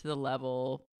taking it to the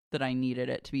level that I needed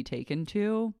it to be taken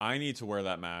to. I need to wear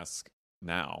that mask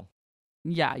now.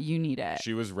 Yeah, you need it.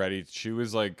 She was ready. She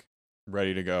was, like,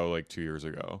 ready to go, like, 2 years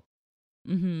ago.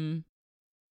 It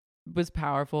was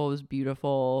powerful. It was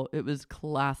beautiful. It was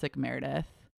classic Meredith.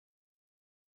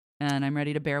 And I'm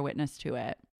ready to bear witness to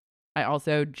it. I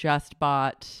also just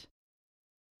bought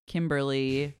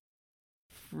Kimberly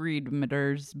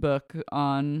Friedmutter's book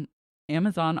on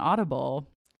Amazon Audible.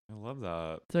 I love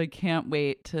that. So I can't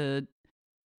wait to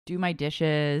do my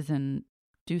dishes and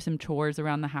do some chores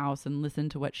around the house and listen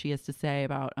to what she has to say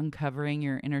about uncovering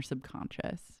your inner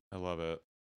subconscious. I love it.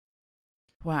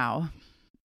 Wow.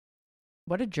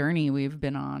 What a journey we've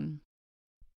been on.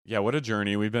 Yeah, what a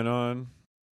journey we've been on.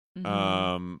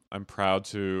 I'm proud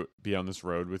to be on this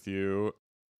road with you.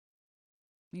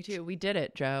 Me too. We did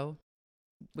it, Joe.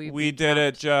 We did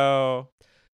it, Joe.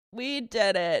 We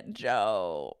did it,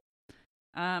 Joe.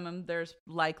 There's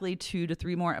likely 2 to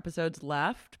 3 more episodes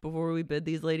left before we bid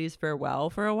these ladies farewell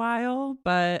for a while,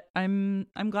 but I'm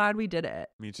glad we did it.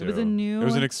 Me too. It was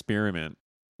an experiment.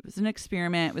 It was an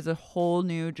experiment. It was a whole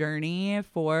new journey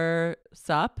for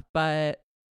SUP, but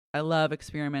I love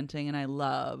experimenting, and I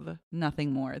love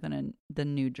nothing more than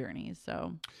new journeys.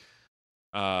 So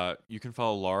you can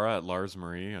follow Laura at Lars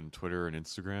Marie on Twitter and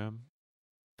Instagram.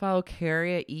 Follow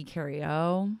Carrie at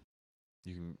eCarrio.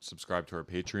 You can subscribe to our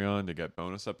Patreon to get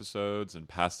bonus episodes and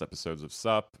past episodes of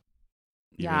Sup.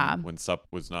 Even when Sup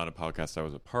was not a podcast I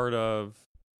was a part of.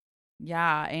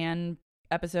 Yeah, and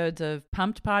episodes of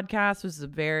Pumped Podcast was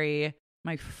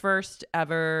my first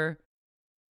ever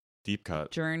deep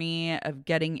cut journey of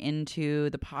getting into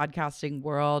the podcasting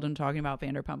world and talking about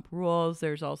Vanderpump Rules.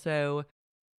 There's also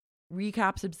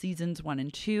recaps of seasons 1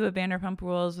 and 2 of Vanderpump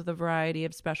Rules with a variety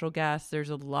of special guests. There's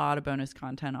a lot of bonus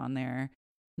content on there.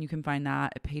 You can find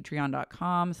that at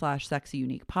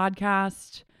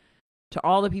patreon.com/sexyuniquepodcast. To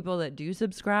all the people that do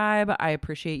subscribe, I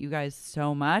appreciate you guys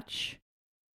so much.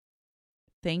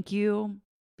 Thank you.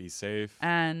 Be safe.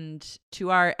 And to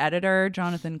our editor,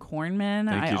 Jonathan Kornman,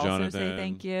 I also say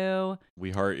thank you.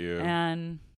 We heart you.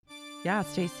 And yeah,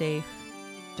 stay safe.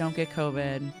 Don't get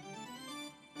COVID.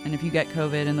 And if you get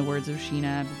COVID, in the words of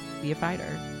Sheena, be a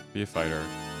fighter. Be a fighter.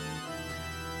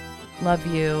 Love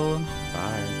you.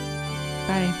 Bye.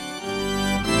 Bye.